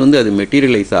அளவுக்கு வந்து அது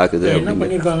மெட்டீரியலைஸ் ஆகுது. என்ன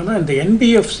பண்ணியிருக்காங்கன்னா, இந்த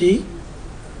NBFC,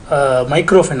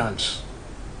 micro finance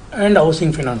and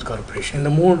housing finance corporation,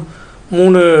 இந்த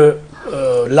மூணு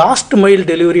last mile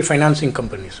delivery financing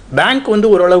companies. Bank வந்து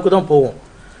ஓரளவுக்கு தான் போகும்,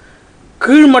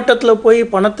 கீழ்மட்டத்தில் போய்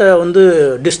பணத்தை வந்து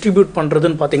டிஸ்ட்ரிபியூட்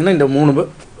பண்ணுறதுன்னு பார்த்திங்கன்னா இந்த 3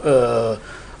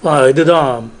 இதுதான்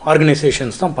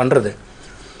ஆர்கனைசேஷன்ஸ் தான் பண்ணுறது.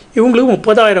 இவங்களுக்கு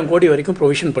 30,000 கோடி வரைக்கும்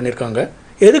ப்ரொவிஷன் பண்ணியிருக்காங்க.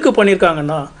 எதுக்கு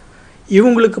பண்ணியிருக்காங்கன்னா,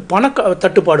 இவங்களுக்கு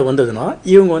தட்டுப்பாடு வந்ததுன்னா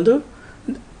இவங்க வந்து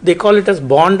தே call it as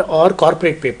bond R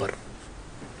corporate paper,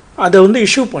 அதை வந்து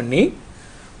இஷ்யூ பண்ணி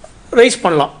ரைஸ்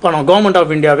பண்ணலாம் பணம். கவர்மெண்ட்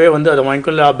ஆஃப் இந்தியாவே வந்து அதை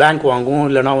வாங்கிக்கல, பேங்க் வாங்கும்,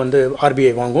 இல்லைனா வந்து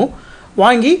ஆர்பிஐ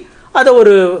வாங்கி அதை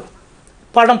ஒரு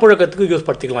பணம் புழக்கத்துக்கு யூஸ்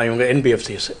படுத்திக்கலாம் இவங்க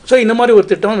என்பிஎஃப்சிஸ். ஸோ இந்த மாதிரி ஒரு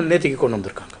திட்டம் நேற்றுக்கு கொண்டு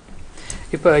வந்திருக்காங்க.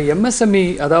 இப்போ எம்எஸ்எம்இ,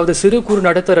 அதாவது சிறு குறு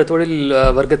நடுத்தர தொழில்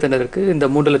வர்க்கத்தினருக்கு இந்த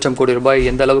 3 லட்சம் கோடி ரூபாய்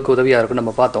எந்த அளவுக்கு உதவியாக இருக்குன்னு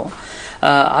நம்ம பார்த்தோம்.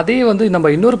 அதே வந்து நம்ம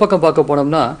இன்னொரு பக்கம் பார்க்க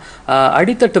போனோம்னா,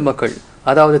 அடித்தட்டு மக்கள்,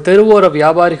 அதாவது தெருவோர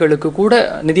வியாபாரிகளுக்கு கூட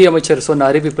நிதியமைச்சர் சொன்ன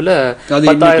அறிவிப்பில்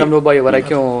 10,000 ரூபாய்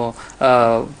வரைக்கும்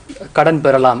கடன்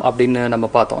பெறலாம் அப்படின்னு நம்ம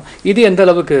பார்த்தோம். இது எந்த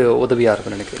அளவுக்கு உதவியாக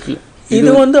இருக்குன்னு நினைக்கிறேன். இது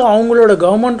வந்து அவங்களோட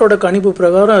கவர்மெண்ட்டோட கணிப்பு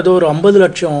பிரகாரம் ஏதோ ஒரு 50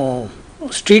 லட்சம்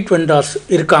ஸ்ட்ரீட் வெண்டார்ஸ்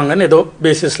இருக்காங்கன்னு ஏதோ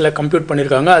பேசிஸில் கம்ப்யூட்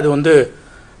பண்ணியிருக்காங்க. அது வந்து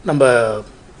நம்ம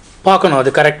பார்க்கணும், அது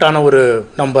கரெக்டான ஒரு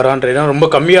நம்பரான்றது. ரொம்ப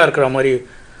கம்மியாக இருக்கிற மாதிரி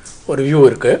ஒரு வியூ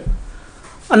இருக்குது.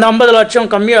 அந்த 50 லட்சம்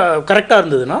கரெக்டாக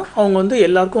இருந்ததுன்னா அவங்க வந்து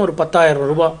எல்லாருக்கும் ஒரு 10,000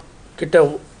 ரூபாய் கிட்ட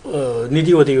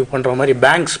நிதி உதவி பண்ணுற மாதிரி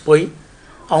பேங்க்ஸ் போய்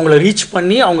அவங்கள ரீச்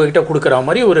பண்ணி அவங்கக்கிட்ட கொடுக்குற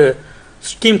மாதிரி ஒரு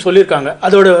ஸ்கீம் சொல்லியிருக்காங்க.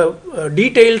 அதோட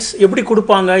டீட்டெயில்ஸ் எப்படி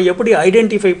கொடுப்பாங்க, எப்படி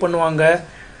ஐடென்டிஃபை பண்ணுவாங்க,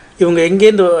 இவங்க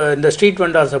எங்கேருந்து இந்த ஸ்ட்ரீட்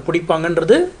வெண்டார்ஸை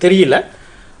பிடிப்பாங்கன்றது தெரியல.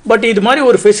 பட் இது மாதிரி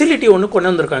ஒரு ஃபெசிலிட்டி ஒன்று கொண்டு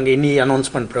வந்திருக்காங்க இன்னி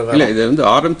அனௌன்ஸ்மெண்ட் ப்ரோக்ராம். இல்லை, இதை வந்து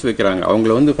ஆரம்பித்து வைக்கிறாங்க.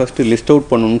 அவங்கள வந்து ஃபஸ்ட்டு லிஸ்ட் அவுட்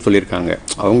பண்ணணும்னு சொல்லியிருக்காங்க.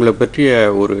 அவங்கள பற்றிய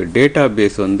ஒரு டேட்டா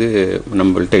பேஸ் வந்து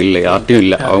நம்மள்கிட்ட இல்லை, யார்ட்டையும்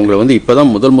இல்லை. அவங்கள வந்து இப்போ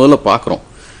தான் முதல்ல பார்க்குறோம்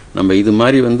நம்ம. இது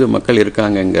மாதிரி வந்து மக்கள்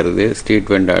இருக்காங்கங்கிறது,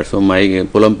 ஸ்ட்ரீட் வெண்டார்ஸும்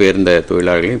புலம்பெயர்ந்த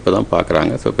தொழிலாளர்களையும் இப்போ தான்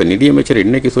பார்க்குறாங்க. ஸோ இப்போ நிதியமைச்சர்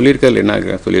இன்றைக்கி சொல்லியிருக்கிறது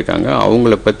என்ன சொல்லியிருக்காங்க,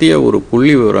 அவங்கள பற்றிய ஒரு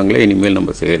புள்ளி விவரங்களை இனிமேல்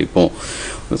நம்ம சேகரிப்போம்.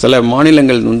 சில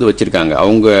மாநிலங்கள் வந்து வச்சுருக்காங்க,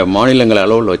 அவங்க மாநிலங்கள்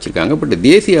அளவில் வச்சுருக்காங்க. பட்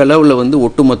தேசிய அளவில் வந்து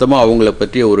ஒட்டுமொத்தமாக அவங்கள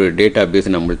பற்றிய ஒரு டேட்டா பேஸ்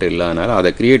நம்மள்கிட்ட இல்லாதனால அதை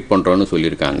க்ரியேட் பண்ணுறோன்னு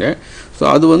சொல்லியிருக்காங்க. ஸோ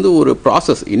அது வந்து ஒரு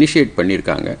ப்ராசஸ் இனிஷியேட்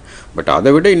பண்ணியிருக்காங்க. பட்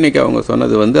அதை விட இன்றைக்கி அவங்க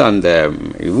சொன்னது வந்து அந்த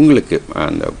இவங்களுக்கு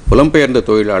அந்த புலம்பெயர்ந்த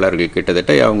தொழிலாளர்கள்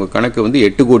கிட்டத்தட்ட அவங்க கணக்கு வந்து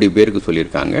 8 கோடி பேருக்கு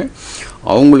சொல்லியிருக்காங்க.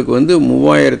 அவங்களுக்கு வந்து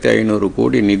 3,500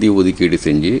 கோடி நிதி ஒதுக்கீடு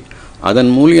செஞ்சு அதன்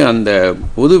மூலியம் அந்த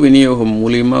பொது விநியோகம்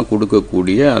மூலியமாக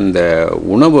கொடுக்கக்கூடிய அந்த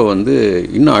உணவை வந்து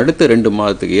இன்னும் அடுத்த 2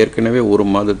 மாதத்துக்கு, ஏற்கனவே 1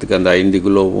 மாதத்துக்கு அந்த 5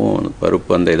 கிலோவும்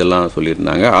பருப்பு அந்த இதெல்லாம்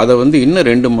சொல்லியிருந்தாங்க, அதை வந்து இன்னும்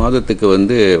 2 மாதத்துக்கு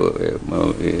வந்து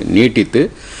நீட்டித்து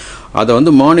அதை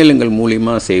வந்து மாநிலங்கள்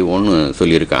மூலியமாக செய்வோன்னு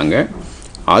சொல்லியிருக்காங்க.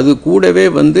 அது கூடவே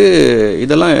வந்து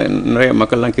இதெல்லாம் நிறைய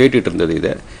மக்கள்லாம் கேட்டுட்டு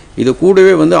இருந்தது. இது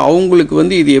கூடவே வந்து அவங்களுக்கு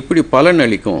வந்து இது எப்படி பலன்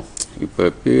அளிக்கும், இப்போ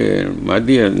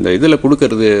மத்திய இந்த இதில்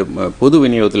கொடுக்கறது, பொது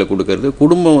விநியோகத்தில் கொடுக்கறது,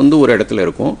 குடும்பம் வந்து ஒரு இடத்துல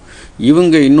இருக்கும்,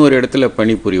 இவங்க இன்னொரு இடத்துல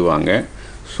பணிபுரிவாங்க.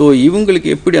 ஸோ இவங்களுக்கு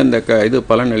எப்படி அந்த இது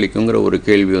பலன் அளிக்குங்கிற ஒரு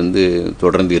கேள்வி வந்து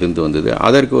தொடர்ந்து இருந்து வந்தது.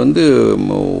 அதற்கு வந்து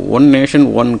ஒன் நேஷன்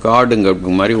ஒன் கார்டுங்க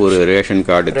மாதிரி ஒரு ரேஷன்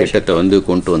கார்டு திட்டத்தை வந்து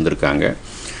கொண்டு வந்திருக்காங்க.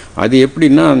 அது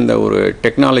எப்படின்னா, அந்த ஒரு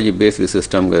டெக்னாலஜி பேஸ்டு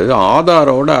சிஸ்டம்ங்கிறது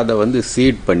ஆதாரோடு அதை வந்து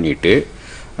சீட் பண்ணிவிட்டு,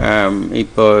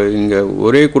 இப்போ இங்கே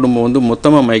ஒரே குடும்பம் வந்து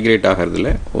மொத்தமாக மைக்ரேட் ஆகிறதில்ல.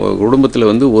 குடும்பத்தில்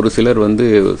வந்து ஒரு சிலர் வந்து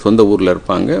சொந்த ஊரில்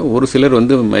இருப்பாங்க, ஒரு சிலர்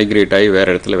வந்து மைக்ரேட் ஆகி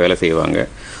வேறு இடத்துல வேலை செய்வாங்க.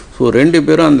 ஸோ 2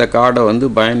 பேரும் அந்த கார்டை வந்து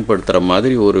பயன்படுத்துகிற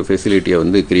மாதிரி ஒரு ஃபெசிலிட்டியை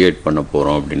வந்து கிரியேட் பண்ண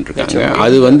போகிறோம் அப்படின்ட்டுருக்காங்க.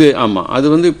 அது வந்து ஆமாம், அது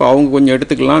வந்து இப்போ அவங்க கொஞ்சம்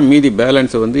எடுத்துக்கலாம், மீதி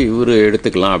பேலன்ஸை வந்து இவர்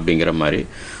எடுத்துக்கலாம் அப்படிங்கிற மாதிரி.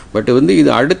 பட் வந்து இது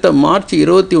அடுத்த மார்ச்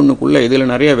 21க்குள்ளே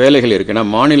இதில் நிறைய வேலைகள் இருக்குது. ஏன்னா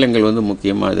மாநிலங்கள் வந்து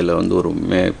முக்கியமாக இதில் வந்து ஒரு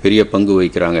பெரிய பங்கு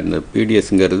வகிக்கிறாங்க. இந்த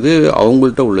பிடிஎஸ்ங்கிறது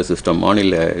அவங்கள்ட்ட உள்ள சிஸ்டம்,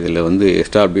 மாநில இதில் வந்து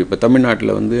இப்போ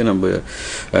தமிழ்நாட்டில் வந்து நம்ம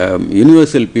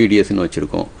யூனிவர்சல் பிடிஎஸ்ன்னு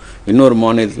வச்சுருக்கோம், இன்னொரு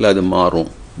மாநிலத்தில் அது மாறும்,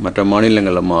 மற்ற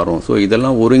மாநிலங்களில் மாறும். ஸோ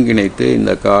இதெல்லாம் ஒருங்கிணைத்து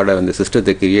இந்த கார்டை, அந்த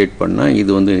சிஸ்டத்தை கிரியேட் பண்ணால்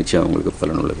இது வந்து நிச்சயம் அவங்களுக்கு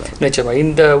பலனுள்ளதாக. நிச்சயமாக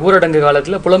இந்த ஊரடங்கு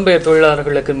காலத்தில் புலம்பெயர்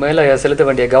தொழிலாளர்களுக்கு மேலே செலுத்த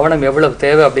வேண்டிய கவனம் எவ்வளவு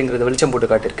தேவை அப்படிங்கிறது வெளிச்சம் போட்டு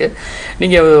காட்டியிருக்கு.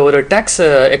 நீங்கள் ஒரு டேக்ஸ்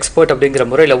எக்ஸ்பர்ட் அப்படிங்கிற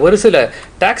முறையில் ஒரு சில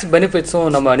டேக்ஸ்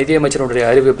பெனிஃபிட்ஸும் நம்ம நிதியமைச்சருடைய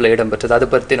அறிவிப்பில் இடம்பெற்றது. அதை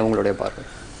பற்றி உங்களுடைய பார்வை.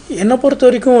 என்னை பொறுத்த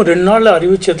வரைக்கும் 2 நாள்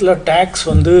அறிவிச்சதில் டேக்ஸ்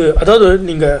வந்து, அதாவது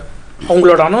நீங்கள்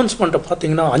அவங்களோட அனௌன்ஸ்மெண்ட்டை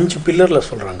பார்த்தீங்கன்னா 5 பில்லரில்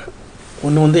சொல்கிறாங்க.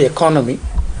 ஒன்று வந்து எக்கானமி,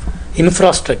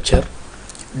 இன்ஃப்ராஸ்ட்ரக்சர்,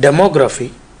 டெமோகிராஃபி,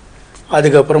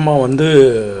 அதுக்கப்புறமா வந்து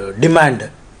டிமாண்டு,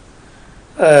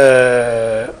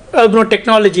 அப்புறம்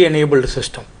டெக்னாலஜி எனேபிள்டு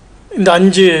சிஸ்டம். இந்த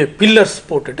 5 பில்லர்ஸ்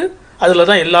போட்டுட்டு அதில்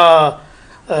தான் எல்லா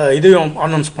இதையும்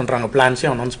அனௌன்ஸ் பண்ணுறாங்க,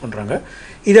 பிளான்ஸையும் அனௌன்ஸ் பண்ணுறாங்க.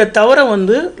 இதை தவிர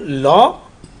வந்து லா,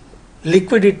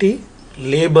 liquidity,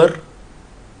 labour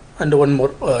and one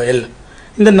more L,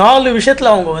 இந்த 4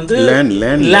 விஷயத்தில் அவங்க வந்து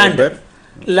land,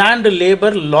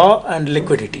 labour, law and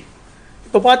liquidity.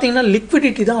 இப்போ பார்த்தீங்கன்னா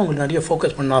லிக்விடிட்டி தான் அவங்க நிறைய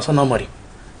ஃபோக்கஸ் பண்ண. நான் சொன்ன மாதிரி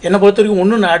என்னை பொறுத்த வரைக்கும்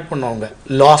ஒன்று ஆட் பண்ணுவாங்க,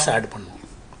 லாஸ் ஆட் பண்ணுவோம்.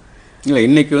 இல்லை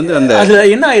இன்றைக்கி வந்து அந்த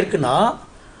அதில் என்ன ஆயிருக்குன்னா,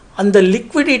 அந்த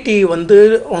லிக்விடிட்டி வந்து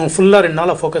அவங்க ஃபுல்லாக 2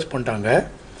 நாளாக ஃபோக்கஸ் பண்ணிட்டாங்க.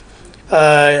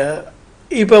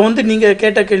 இப்போ வந்து நீங்கள்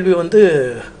கேட்ட கேள்வி வந்து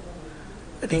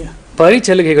நீங்கள்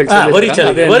வரிச்சலுகைகள்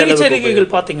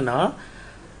பார்த்தீங்கன்னா,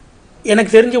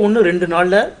 எனக்கு தெரிஞ்ச 1-2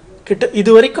 நாளில் கிட்ட இது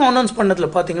வரைக்கும் அனௌன்ஸ்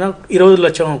பண்ணதில் பார்த்தீங்கன்னா 20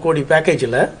 லட்சம் கோடி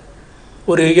பேக்கேஜில்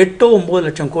ஒரு 8-9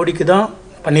 லட்சம் கோடிக்கு தான்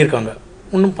பண்ணியிருக்காங்க.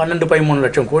 இன்னும் 12-13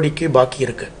 லட்சம் கோடிக்கு பாக்கி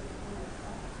இருக்குது.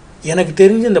 எனக்கு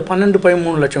தெரிஞ்சு இந்த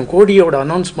 12-13 லட்சம் கோடியோட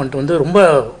அனௌன்ஸ்மெண்ட் வந்து ரொம்ப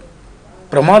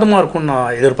பிரமாதமாக இருக்கும்னு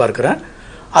நான் எதிர்பார்க்குறேன்.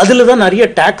 அதில் தான் நிறைய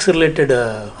டேக்ஸ் ரிலேட்டட்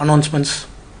அனௌன்ஸ்மெண்ட்ஸ்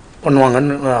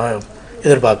பண்ணுவாங்கன்னு நான்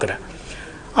எதிர்பார்க்குறேன்.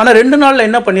 ஆனால் 2 நாளில்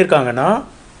என்ன பண்ணியிருக்காங்கன்னா,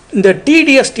 இந்த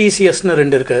டிடிஎஸ், டிசிஎஸ்னு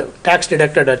 2 இருக்குது, tax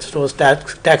deducted at source,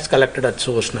 tax collected at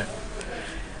சோர்ஸ்னு.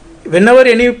 whenever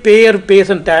any payer pays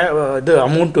and the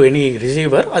amount to any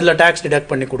receiver, அதில் டேக்ஸ் டிடக்ட்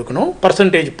பண்ணி கொடுக்கணும்,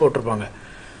 பர்சன்டேஜ் போட்டிருப்பாங்க.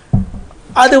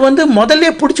 அது வந்து முதல்ல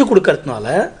பிடிச்சி கொடுக்கறதுனால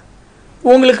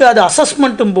உங்களுக்கு அது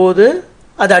அசஸ்மெண்ட்டும் போது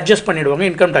அதை அட்ஜஸ்ட் பண்ணிவிடுவாங்க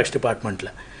இன்கம் டேக்ஸ்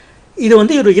டிபார்ட்மெண்ட்டில். இது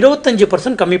வந்து ஒரு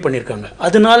 25% கம்மி பண்ணியிருக்காங்க.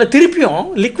 அதனால திருப்பியும்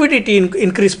லிக்விடிட்டி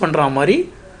இன்க்ரீஸ் பண்ணுற மாதிரி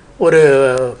ஒரு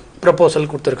ப்ரப்போசல்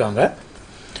கொடுத்துருக்காங்க.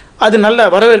 அது நல்ல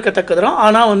வரவேற்கத்தக்கது தான்.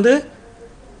 ஆனால் வந்து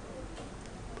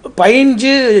 15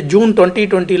 ஜூன்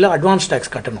 2020 அட்வான்ஸ்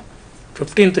டேக்ஸ் கட்டணும்.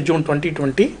 15th June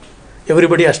 2020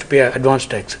 everybody has to pay advance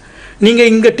tax. நீங்கள்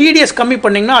இங்கே டிடிஎஸ் கம்மி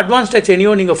பண்ணிங்கன்னா அட்வான்ஸ் டேக்ஸ்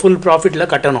எனியோ நீங்கள் ஃபுல்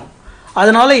ப்ராஃபிட்டில் கட்டணும்.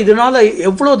 அதனால் இதனால்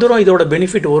எவ்வளோ தூரம் இதோட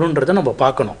பெனிஃபிட் வரும்ன்றதை நம்ம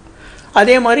பார்க்கணும்.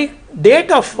 அதே மாதிரி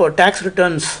டேட் ஆஃப் டேக்ஸ்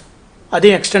ரிட்டர்ன்ஸ்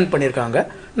அதையும் எக்ஸ்டெண்ட் பண்ணியிருக்காங்க.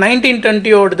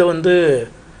 1920 வந்து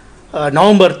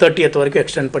நவம்பர் 30th வரைக்கும்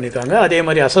எக்ஸ்டெண்ட் பண்ணியிருக்காங்க. அதே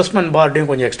மாதிரி அசஸ்மெண்ட் பார்டையும்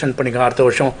கொஞ்சம் எக்ஸ்டெண்ட் பண்ணியிருக்காங்க, அடுத்த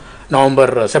வருஷம்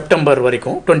செப்டம்பர்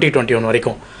வரைக்கும், 2021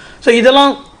 வரைக்கும். ஸோ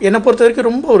இதெல்லாம் என்னை பொறுத்த வரைக்கும்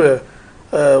ரொம்ப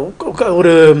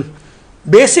ஒரு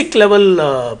பேசிக் லெவல்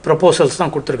ப்ரப்போசல்ஸ்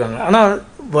தான் கொடுத்துருக்காங்க. ஆனால்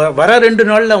வர 2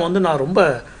 நாளில் வந்து நான் ரொம்ப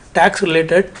tax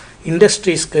related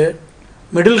இண்டஸ்ட்ரீஸ்க்கு,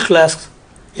 middle class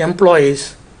employees,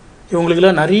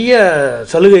 இவங்களுக்கெல்லாம் நிறைய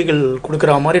சலுகைகள்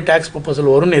கொடுக்குற மாதிரி டேக்ஸ்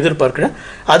ப்ரப்போசல் வரும்னு எதிர்பார்க்குறேன்.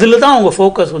 அதில் தான் அவங்க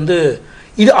ஃபோக்கஸ் வந்து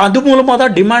அது மூலமாக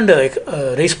தான் டிமாண்டை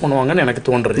ரைஸ் பண்ணுவாங்கன்னு எனக்கு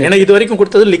தோன்றுறது. ஏன்னா இது வரைக்கும்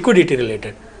கொடுத்தது லிக்விடிட்டி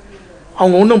ரிலேட்டட்,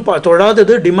 அவங்க ஒன்றும்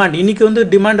தொடாதது டிமாண்ட். இன்றைக்கி வந்து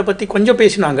டிமாண்டை பற்றி கொஞ்சம்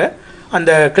பேசினாங்க.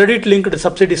 அந்த கிரெடிட் லிங்க்டு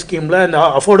சப்சிடி ஸ்கீமில், அந்த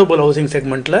அஃபோர்டபுள் ஹவுசிங்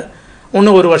செக்மெண்ட்டில்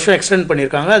இன்னும் 1 வருஷம் எக்ஸ்டெண்ட்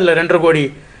பண்ணியிருக்காங்க. அதில் 2.5 கோடி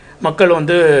மக்கள்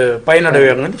வந்து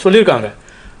பயனடைவாங்கன்னு சொல்லியிருக்காங்க.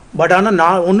 பட் ஆனால்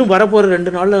நான் இன்னும் வரப்போகிற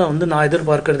 2 நாளில் வந்து நான்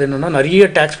எதிர்பார்க்கறது என்னென்னா, நிறைய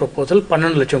டேக்ஸ் ப்ரொப்போசல்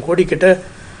 12 லட்சம் கோடி கிட்ட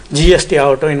ஜிஎஸ்டி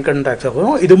ஆகட்டும், இன்கம் டேக்ஸ்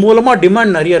ஆகட்டும், இது மூலமாக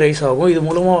டிமாண்ட் நிறைய ரைஸ் ஆகும், இது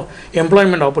மூலமாக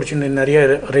எம்ப்ளாய்மெண்ட் ஆப்பர்ச்சுனிட்டி நிறைய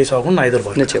ரைஸ் ஆகும் நான்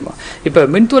எதிர்பார்க்கிறேன். நிச்சயமா. இப்போ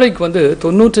மின்துறைக்கு வந்து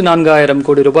 94,000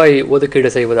 கோடி ரூபாய்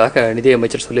ஒதுக்கீடு செய்வதாக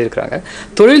நிதியமைச்சர் சொல்லியிருக்கிறாங்க.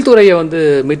 தொழில்துறையை வந்து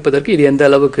மீட்பதற்கு இது எந்த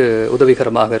அளவுக்கு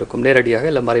உதவிகரமாக இருக்கும்? நேரடியாக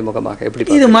இல்லை மறைமுகமாக? எப்படி?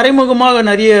 இது மறைமுகமாக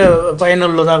நிறைய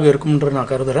பயனுள்ளதாக இருக்கும்ன்ற நான்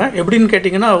கருதுகிறேன். எப்படின்னு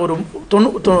கேட்டிங்கன்னா, ஒரு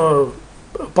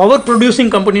பவர் ப்ரொடியூசிங்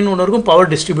கம்பெனின்னு ஒன்று இருக்கும், பவர்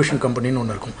டிஸ்ட்ரிபியூஷன் கம்பெனின்னு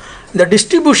ஒன்று இருக்கும். இந்த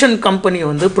டிஸ்ட்ரிபியூஷன் கம்பெனி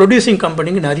வந்து ப்ரொடியூசிங்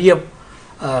கம்பெனிக்கு நிறைய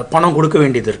பணம் கொடுக்க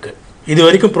வேண்டியது இருக்குது. இது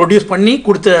வரைக்கும் ப்ரொடியூஸ் பண்ணி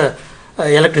கொடுத்த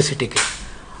எலக்ட்ரிசிட்டிக்கு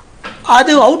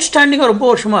அது அவுட்ஸ்டாண்டிங்காக ரொம்ப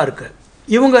வருஷமாக இருக்குது.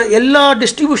 இவங்க எல்லா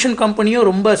டிஸ்ட்ரிபியூஷன் கம்பெனியும்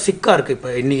ரொம்ப சிக்காக இருக்குது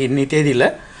இப்போ இன்னி தேதியில்.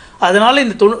 அதனால்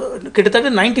இந்த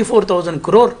கிட்டத்தட்ட 94,000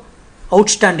 crore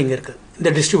அவுட்ஸ்டாண்டிங் இருக்குது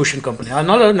இந்த டிஸ்ட்ரிபியூஷன் கம்பெனி.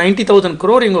 அதனால் 90,000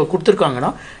 crore இவங்க கொடுத்துருக்காங்கன்னா,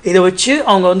 இதை வச்சு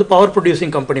அவங்க வந்து பவர்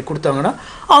ப்ரொடியூசிங் கம்பெனி கொடுத்தாங்கன்னா,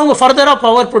 அவங்க ஃபர்தராக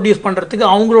பவர் ப்ரொடியூஸ் பண்ணுறதுக்கு,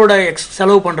 அவங்களோட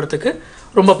செலவு பண்ணுறதுக்கு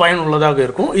ரொம்ப பயனுள்ளதாக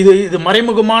இருக்கும். இது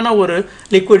மறைமுகமான ஒரு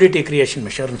லிக்விடிட்டி கிரியேஷன்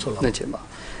மெஷர்னு சொல்லலாம். நிச்சயமாக.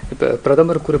 இப்போ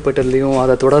பிரதமர் குறிப்பிட்டதுலையும்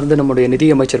அதை தொடர்ந்து நம்முடைய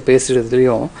நிதியமைச்சர்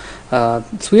பேசுகிறதுலையும்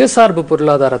சுயசார்பு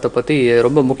பொருளாதாரத்தை பற்றி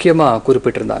ரொம்ப முக்கியமாக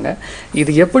குறிப்பிட்டிருந்தாங்க.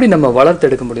 இது எப்படி நம்ம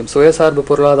வளர்த்தெடுக்க முடியும்? சுயசார்பு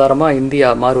பொருளாதாரமாக இந்தியா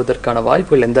மாறுவதற்கான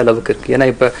வாய்ப்புகள் எந்த அளவுக்கு இருக்குது? ஏன்னா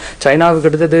இப்போ சைனாவுக்கு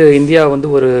அடுத்தது இந்தியா வந்து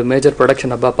ஒரு மேஜர்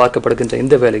ப்ரொடக்ஷன் ஹப்பாக பார்க்கப்படுகின்ற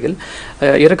இந்த வேளையில்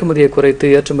இறக்குமதியை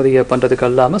குறைத்து ஏற்றுமதியை பண்ணுறதுக்கு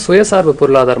அல்லாமல் சுயசார்பு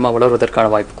பொருளாதாரமாக வளர்வதற்கான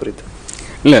வாய்ப்பு குறித்து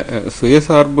இல்லை,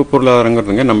 சுயசார்பு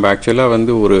பொருளாதாரங்கிறதுங்க நம்ம ஆக்சுவலாக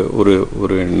வந்து ஒரு ஒரு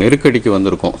ஒரு நெருக்கடிக்கு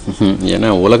வந்திருக்கோம். ஏன்னா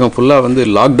உலகம் ஃபுல்லாக வந்து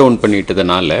லாக்டவுன்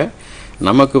பண்ணிட்டதுனால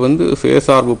நமக்கு வந்து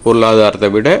சுயசார்பு பொருளாதாரத்தை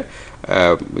விட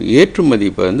ஏற்றுமதி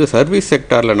இப்போ வந்து சர்வீஸ்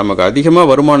செக்டாரில் நமக்கு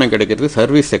அதிகமாக வருமானம் கிடைக்கிறது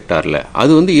சர்வீஸ் செக்டாரில்.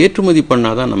 அது வந்து ஏற்றுமதி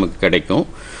பண்ணால் தான் நமக்கு கிடைக்கும்.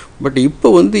 பட் இப்போ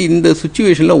வந்து இந்த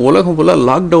சுச்சுவேஷனில் உலகம் ஃபுல்லாக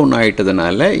லாக்டவுன்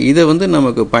ஆகிட்டதுனால இதை வந்து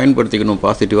நமக்கு பயன்படுத்திக்கணும்,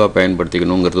 பாசிட்டிவாக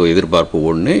பயன்படுத்திக்கணுங்கிறது ஒரு எதிர்பார்ப்பு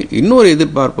ஒன்று. இன்னொரு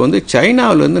எதிர்பார்ப்பு வந்து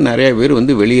சைனாவிலேருந்து நிறைய பேர்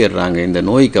வந்து வெளியேறாங்க இந்த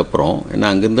நோய்க்கு அப்புறம். ஏன்னா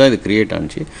அங்கேருந்து தான் இது கிரியேட்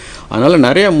ஆனிச்சு. அதனால்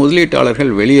நிறையா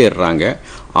முதலீட்டாளர்கள் வெளியேறாங்க.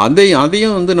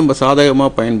 அதையும் வந்து நம்ம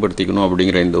சாதகமாக பயன்படுத்திக்கணும்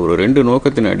அப்படிங்கிற இந்த ஒரு 2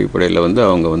 நோக்கத்தின் அடிப்படையில் வந்து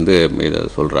அவங்க வந்து இதை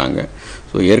சொல்கிறாங்க.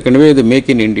 ஸோ ஏற்கனவே இது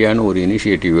மேக் இன் இண்டியான்னு ஒரு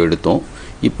இனிஷியேட்டிவ் எடுத்தோம்.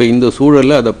 இப்போ இந்த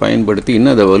சூழலில் அதை பயன்படுத்தி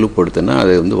இன்னும் அதை வலுப்படுத்தினா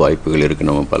அது வந்து வாய்ப்புகள் இருக்குது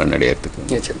நம்ம பலனடைகிறதுக்கு.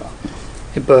 நிச்சயமாக.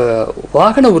 இப்போ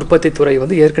வாகன உற்பத்தி துறை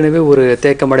வந்து ஏற்கனவே ஒரு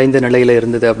தேக்கமடைந்த நிலையில்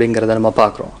இருந்தது அப்படிங்கிறத நம்ம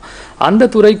பார்க்குறோம். அந்த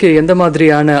துறைக்கு எந்த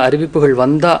மாதிரியான அறிவிப்புகள்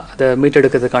வந்தால் அதை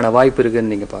மீட்டெடுக்கிறதுக்கான வாய்ப்பு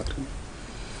இருக்குதுன்னு நீங்கள் பார்க்குறீங்க?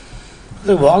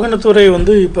 அது வாகனத்துறை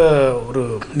வந்து இப்போ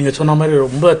நீங்கள் சொன்ன மாதிரி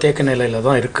ரொம்ப தேக்க நிலையில்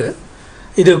தான் இருக்குது.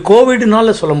 இது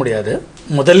கோவிட்னால சொல்ல முடியாது,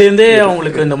 முதல்லேருந்தே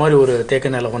அவங்களுக்கு இந்த மாதிரி ஒரு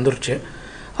தேக்க நிலை வந்துருச்சு.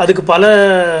 அதுக்கு பல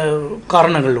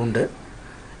காரணங்கள் உண்டு.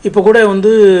 இப்போ கூட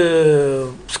வந்து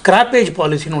ஸ்கிராப்பேஜ்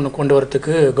பாலிசின்னு ஒன்று கொண்டு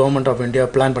வரத்துக்கு கவர்மெண்ட் ஆஃப் இந்தியா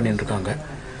பிளான் பண்ணிட்டுருக்காங்க.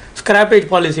 ஸ்கிராப்பேஜ்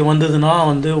பாலிசி வந்ததுன்னா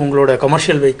வந்து உங்களோட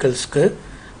கமர்ஷியல் வெஹிக்கிள்ஸ்க்கு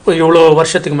இப்போ இவ்வளோ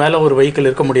வருஷத்துக்கு மேலே ஒரு வெஹிக்கிள்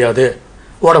இருக்க முடியாது,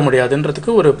 ஓட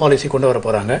முடியாதுன்றதுக்கு ஒரு பாலிசி கொண்டு வர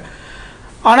போகிறாங்க.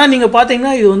 ஆனால் நீங்கள்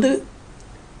பார்த்தீங்கன்னா இது வந்து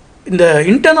இந்த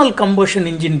internal combustion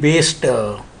engine based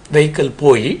vehicle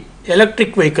போய்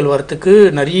எலக்ட்ரிக் வெஹிக்கிள் வரத்துக்கு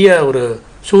நிறைய ஒரு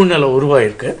சூழ்நிலை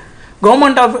உருவாகிருக்கு.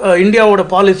 கவர்மெண்ட் ஆஃப் இந்தியாவோட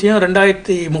பாலிசியும்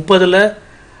 2030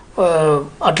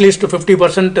 அட்லீஸ்ட்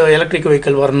 50% எலக்ட்ரிக்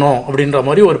வெஹிக்கிள் வரணும் அப்படின்ற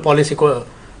மாதிரி ஒரு பாலிசி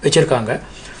வச்சுருக்காங்க.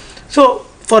 ஸோ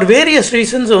ஃபார் வேரியஸ்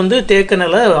ரீசன்ஸ் வந்து தேக்க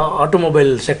நிலை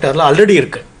ஆட்டோமொபைல் செக்டரில் ஆல்ரெடி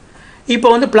இருக்குது. இப்போ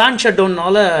வந்து பிளான் ஷட்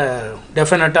டவுனால்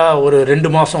டெஃபினட்டாக ஒரு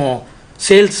 2 மாதம்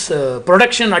சேல்ஸ்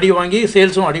ப்ரொடக்ஷன் அடி வாங்கி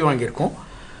சேல்ஸும் அடி வாங்கியிருக்கும்.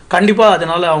 கண்டிப்பாக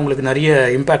அதனால் அவங்களுக்கு நிறைய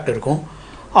இம்பேக்ட் இருக்கும்.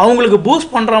 அவங்களுக்கு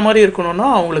பூஸ்ட் பண்ணுற மாதிரி இருக்கணும்னா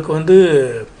அவங்களுக்கு வந்து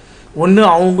ஒன்று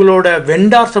அவங்களோட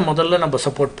வெண்டார்ஸை முதல்ல நம்ம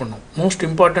சப்போர்ட் பண்ணோம். மோஸ்ட்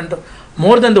இம்பார்ட்டண்ட்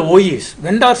மோர் தென் த ஓஇஸ்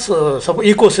வெண்டார்ஸ்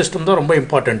ஈகோ சிஸ்டம் தான் ரொம்ப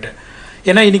இம்பார்ட்டண்ட்டு.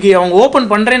 ஏன்னா இன்றைக்கி அவங்க ஓப்பன்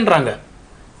பண்ணுறேன்றாங்க.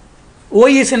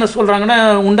 ஓஇஸ் என்ன சொல்கிறாங்கன்னா,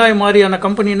 உண்டாய் மாதிரியான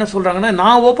கம்பெனி என்ன சொல்கிறாங்கன்னா,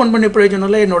 நான் ஓப்பன் பண்ணி பிரயோஜனம்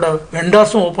இல்லை, என்னோடய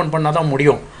வெண்டார்ஸும் ஓப்பன் பண்ணால் தான்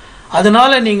முடியும்.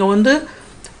 அதனால் நீங்கள் வந்து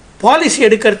பாலிசி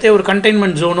எடுக்கிறதே ஒரு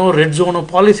கண்டெய்ன்மெண்ட் ஜோனோ ரெட் ஜோனோ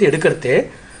பாலிசி எடுக்கிறதே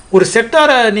ஒரு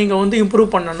செக்டாரை நீங்கள் வந்து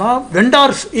இம்ப்ரூவ் பண்ணனா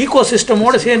வெண்டார்ஸ் ஈகோ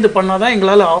சிஸ்டமோடு சேர்ந்து பண்ணால் தான்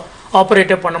எங்களால்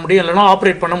ஆப்ரேட்டே பண்ண முடியும், இல்லைனா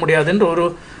ஆப்ரேட் பண்ண முடியாதுன்ற ஒரு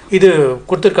இது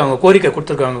கொடுத்துருக்காங்க, கோரிக்கை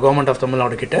கொடுத்துருக்காங்க கவர்மெண்ட் ஆஃப்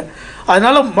தமிழ்நாடு கிட்ட.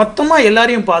 அதனால் மொத்தமாக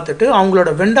எல்லாரையும் பார்த்துட்டு அவங்களோட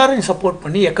வெண்டாரையும் சப்போர்ட்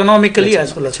பண்ணி எக்கனாமிக்கலி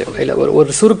ஆஸ் வெல் அஸ் இல்லை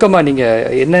ஒரு சுருக்கமாக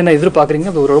நீங்கள் என்னென்ன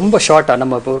எதிர்பார்க்குறீங்க? ஒரு ரொம்ப ஷார்ட்டாக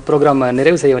நம்ம ப்ரோக்ராம்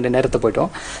நிறைவு செய்ய வேண்டிய நேரத்தை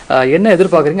போய்ட்டோம். என்ன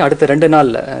எதிர்பார்க்குறீங்க அடுத்த 2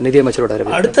 நாளில் நிதியமைச்சரோட?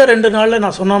 அடுத்த 2 நாளில்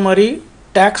நான் சொன்ன மாதிரி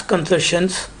tax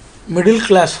concessions middle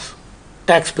class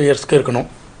tax பேயர்ஸ்க்கு இருக்கணும்.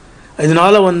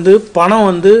 இதனால் வந்து பணம்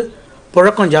வந்து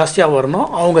புழக்கம் ஜாஸ்தியாக வரணும்,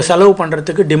 அவங்க செலவு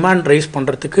பண்ணுறதுக்கு டிமாண்ட் ரைஸ்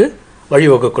பண்ணுறதுக்கு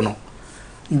வழிவகுக்கணும்.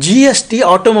 ஜிஎஸ்டி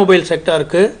ஆட்டோமொபைல்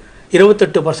செக்டாருக்கு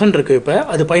 28% இருக்குது. இப்போ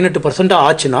அது 18%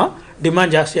 ஆச்சுன்னா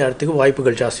டிமாண்ட் ஜாஸ்தியாகிறதுக்கு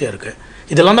வாய்ப்புகள் ஜாஸ்தியாக இருக்குது.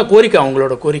 இதெல்லாம் தான் கோரிக்கை,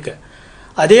 அவங்களோட கோரிக்கை.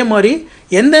 அதே மாதிரி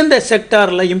எந்தெந்த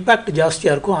செக்டாரில் இம்பேக்ட்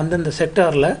ஜாஸ்தியாக இருக்கோ அந்தந்த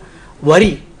செக்டாரில்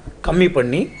வரி கம்மி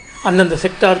பண்ணி அந்தந்த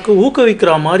செக்டாருக்கு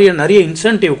ஊக்குவிக்கிற மாதிரி நிறைய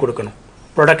இன்சென்டிவ் கொடுக்கணும்.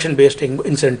 Production paste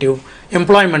incentive,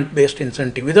 employment paste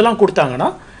incentive இதெல்லாம் கொடுத்தாங்கன்னா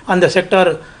அந்த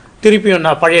செக்டார் திருப்பியும்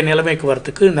நான் பழைய நிலைமைக்கு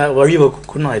வரத்துக்கு நான்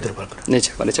வழிவகுக்குன்னு நான் எதிர்பார்க்குறேன்.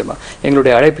 நிச்சயமா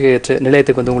எங்களுடைய அழைப்பு ஏற்று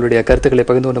நிலையத்துக்கு வந்து உங்களுடைய கருத்துக்களை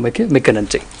பகிர்ந்து கொண்டமைக்கு மிக்க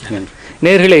நன்றி.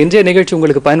 நேயர்களே, இன்றைய நிகழ்ச்சி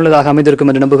உங்களுக்கு பயனுள்ளதாக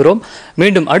அமைந்திருக்கும் என்று நம்புகிறோம்.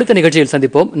 மீண்டும் அடுத்த நிகழ்ச்சியில்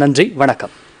சந்திப்போம். நன்றி,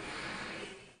 வணக்கம்.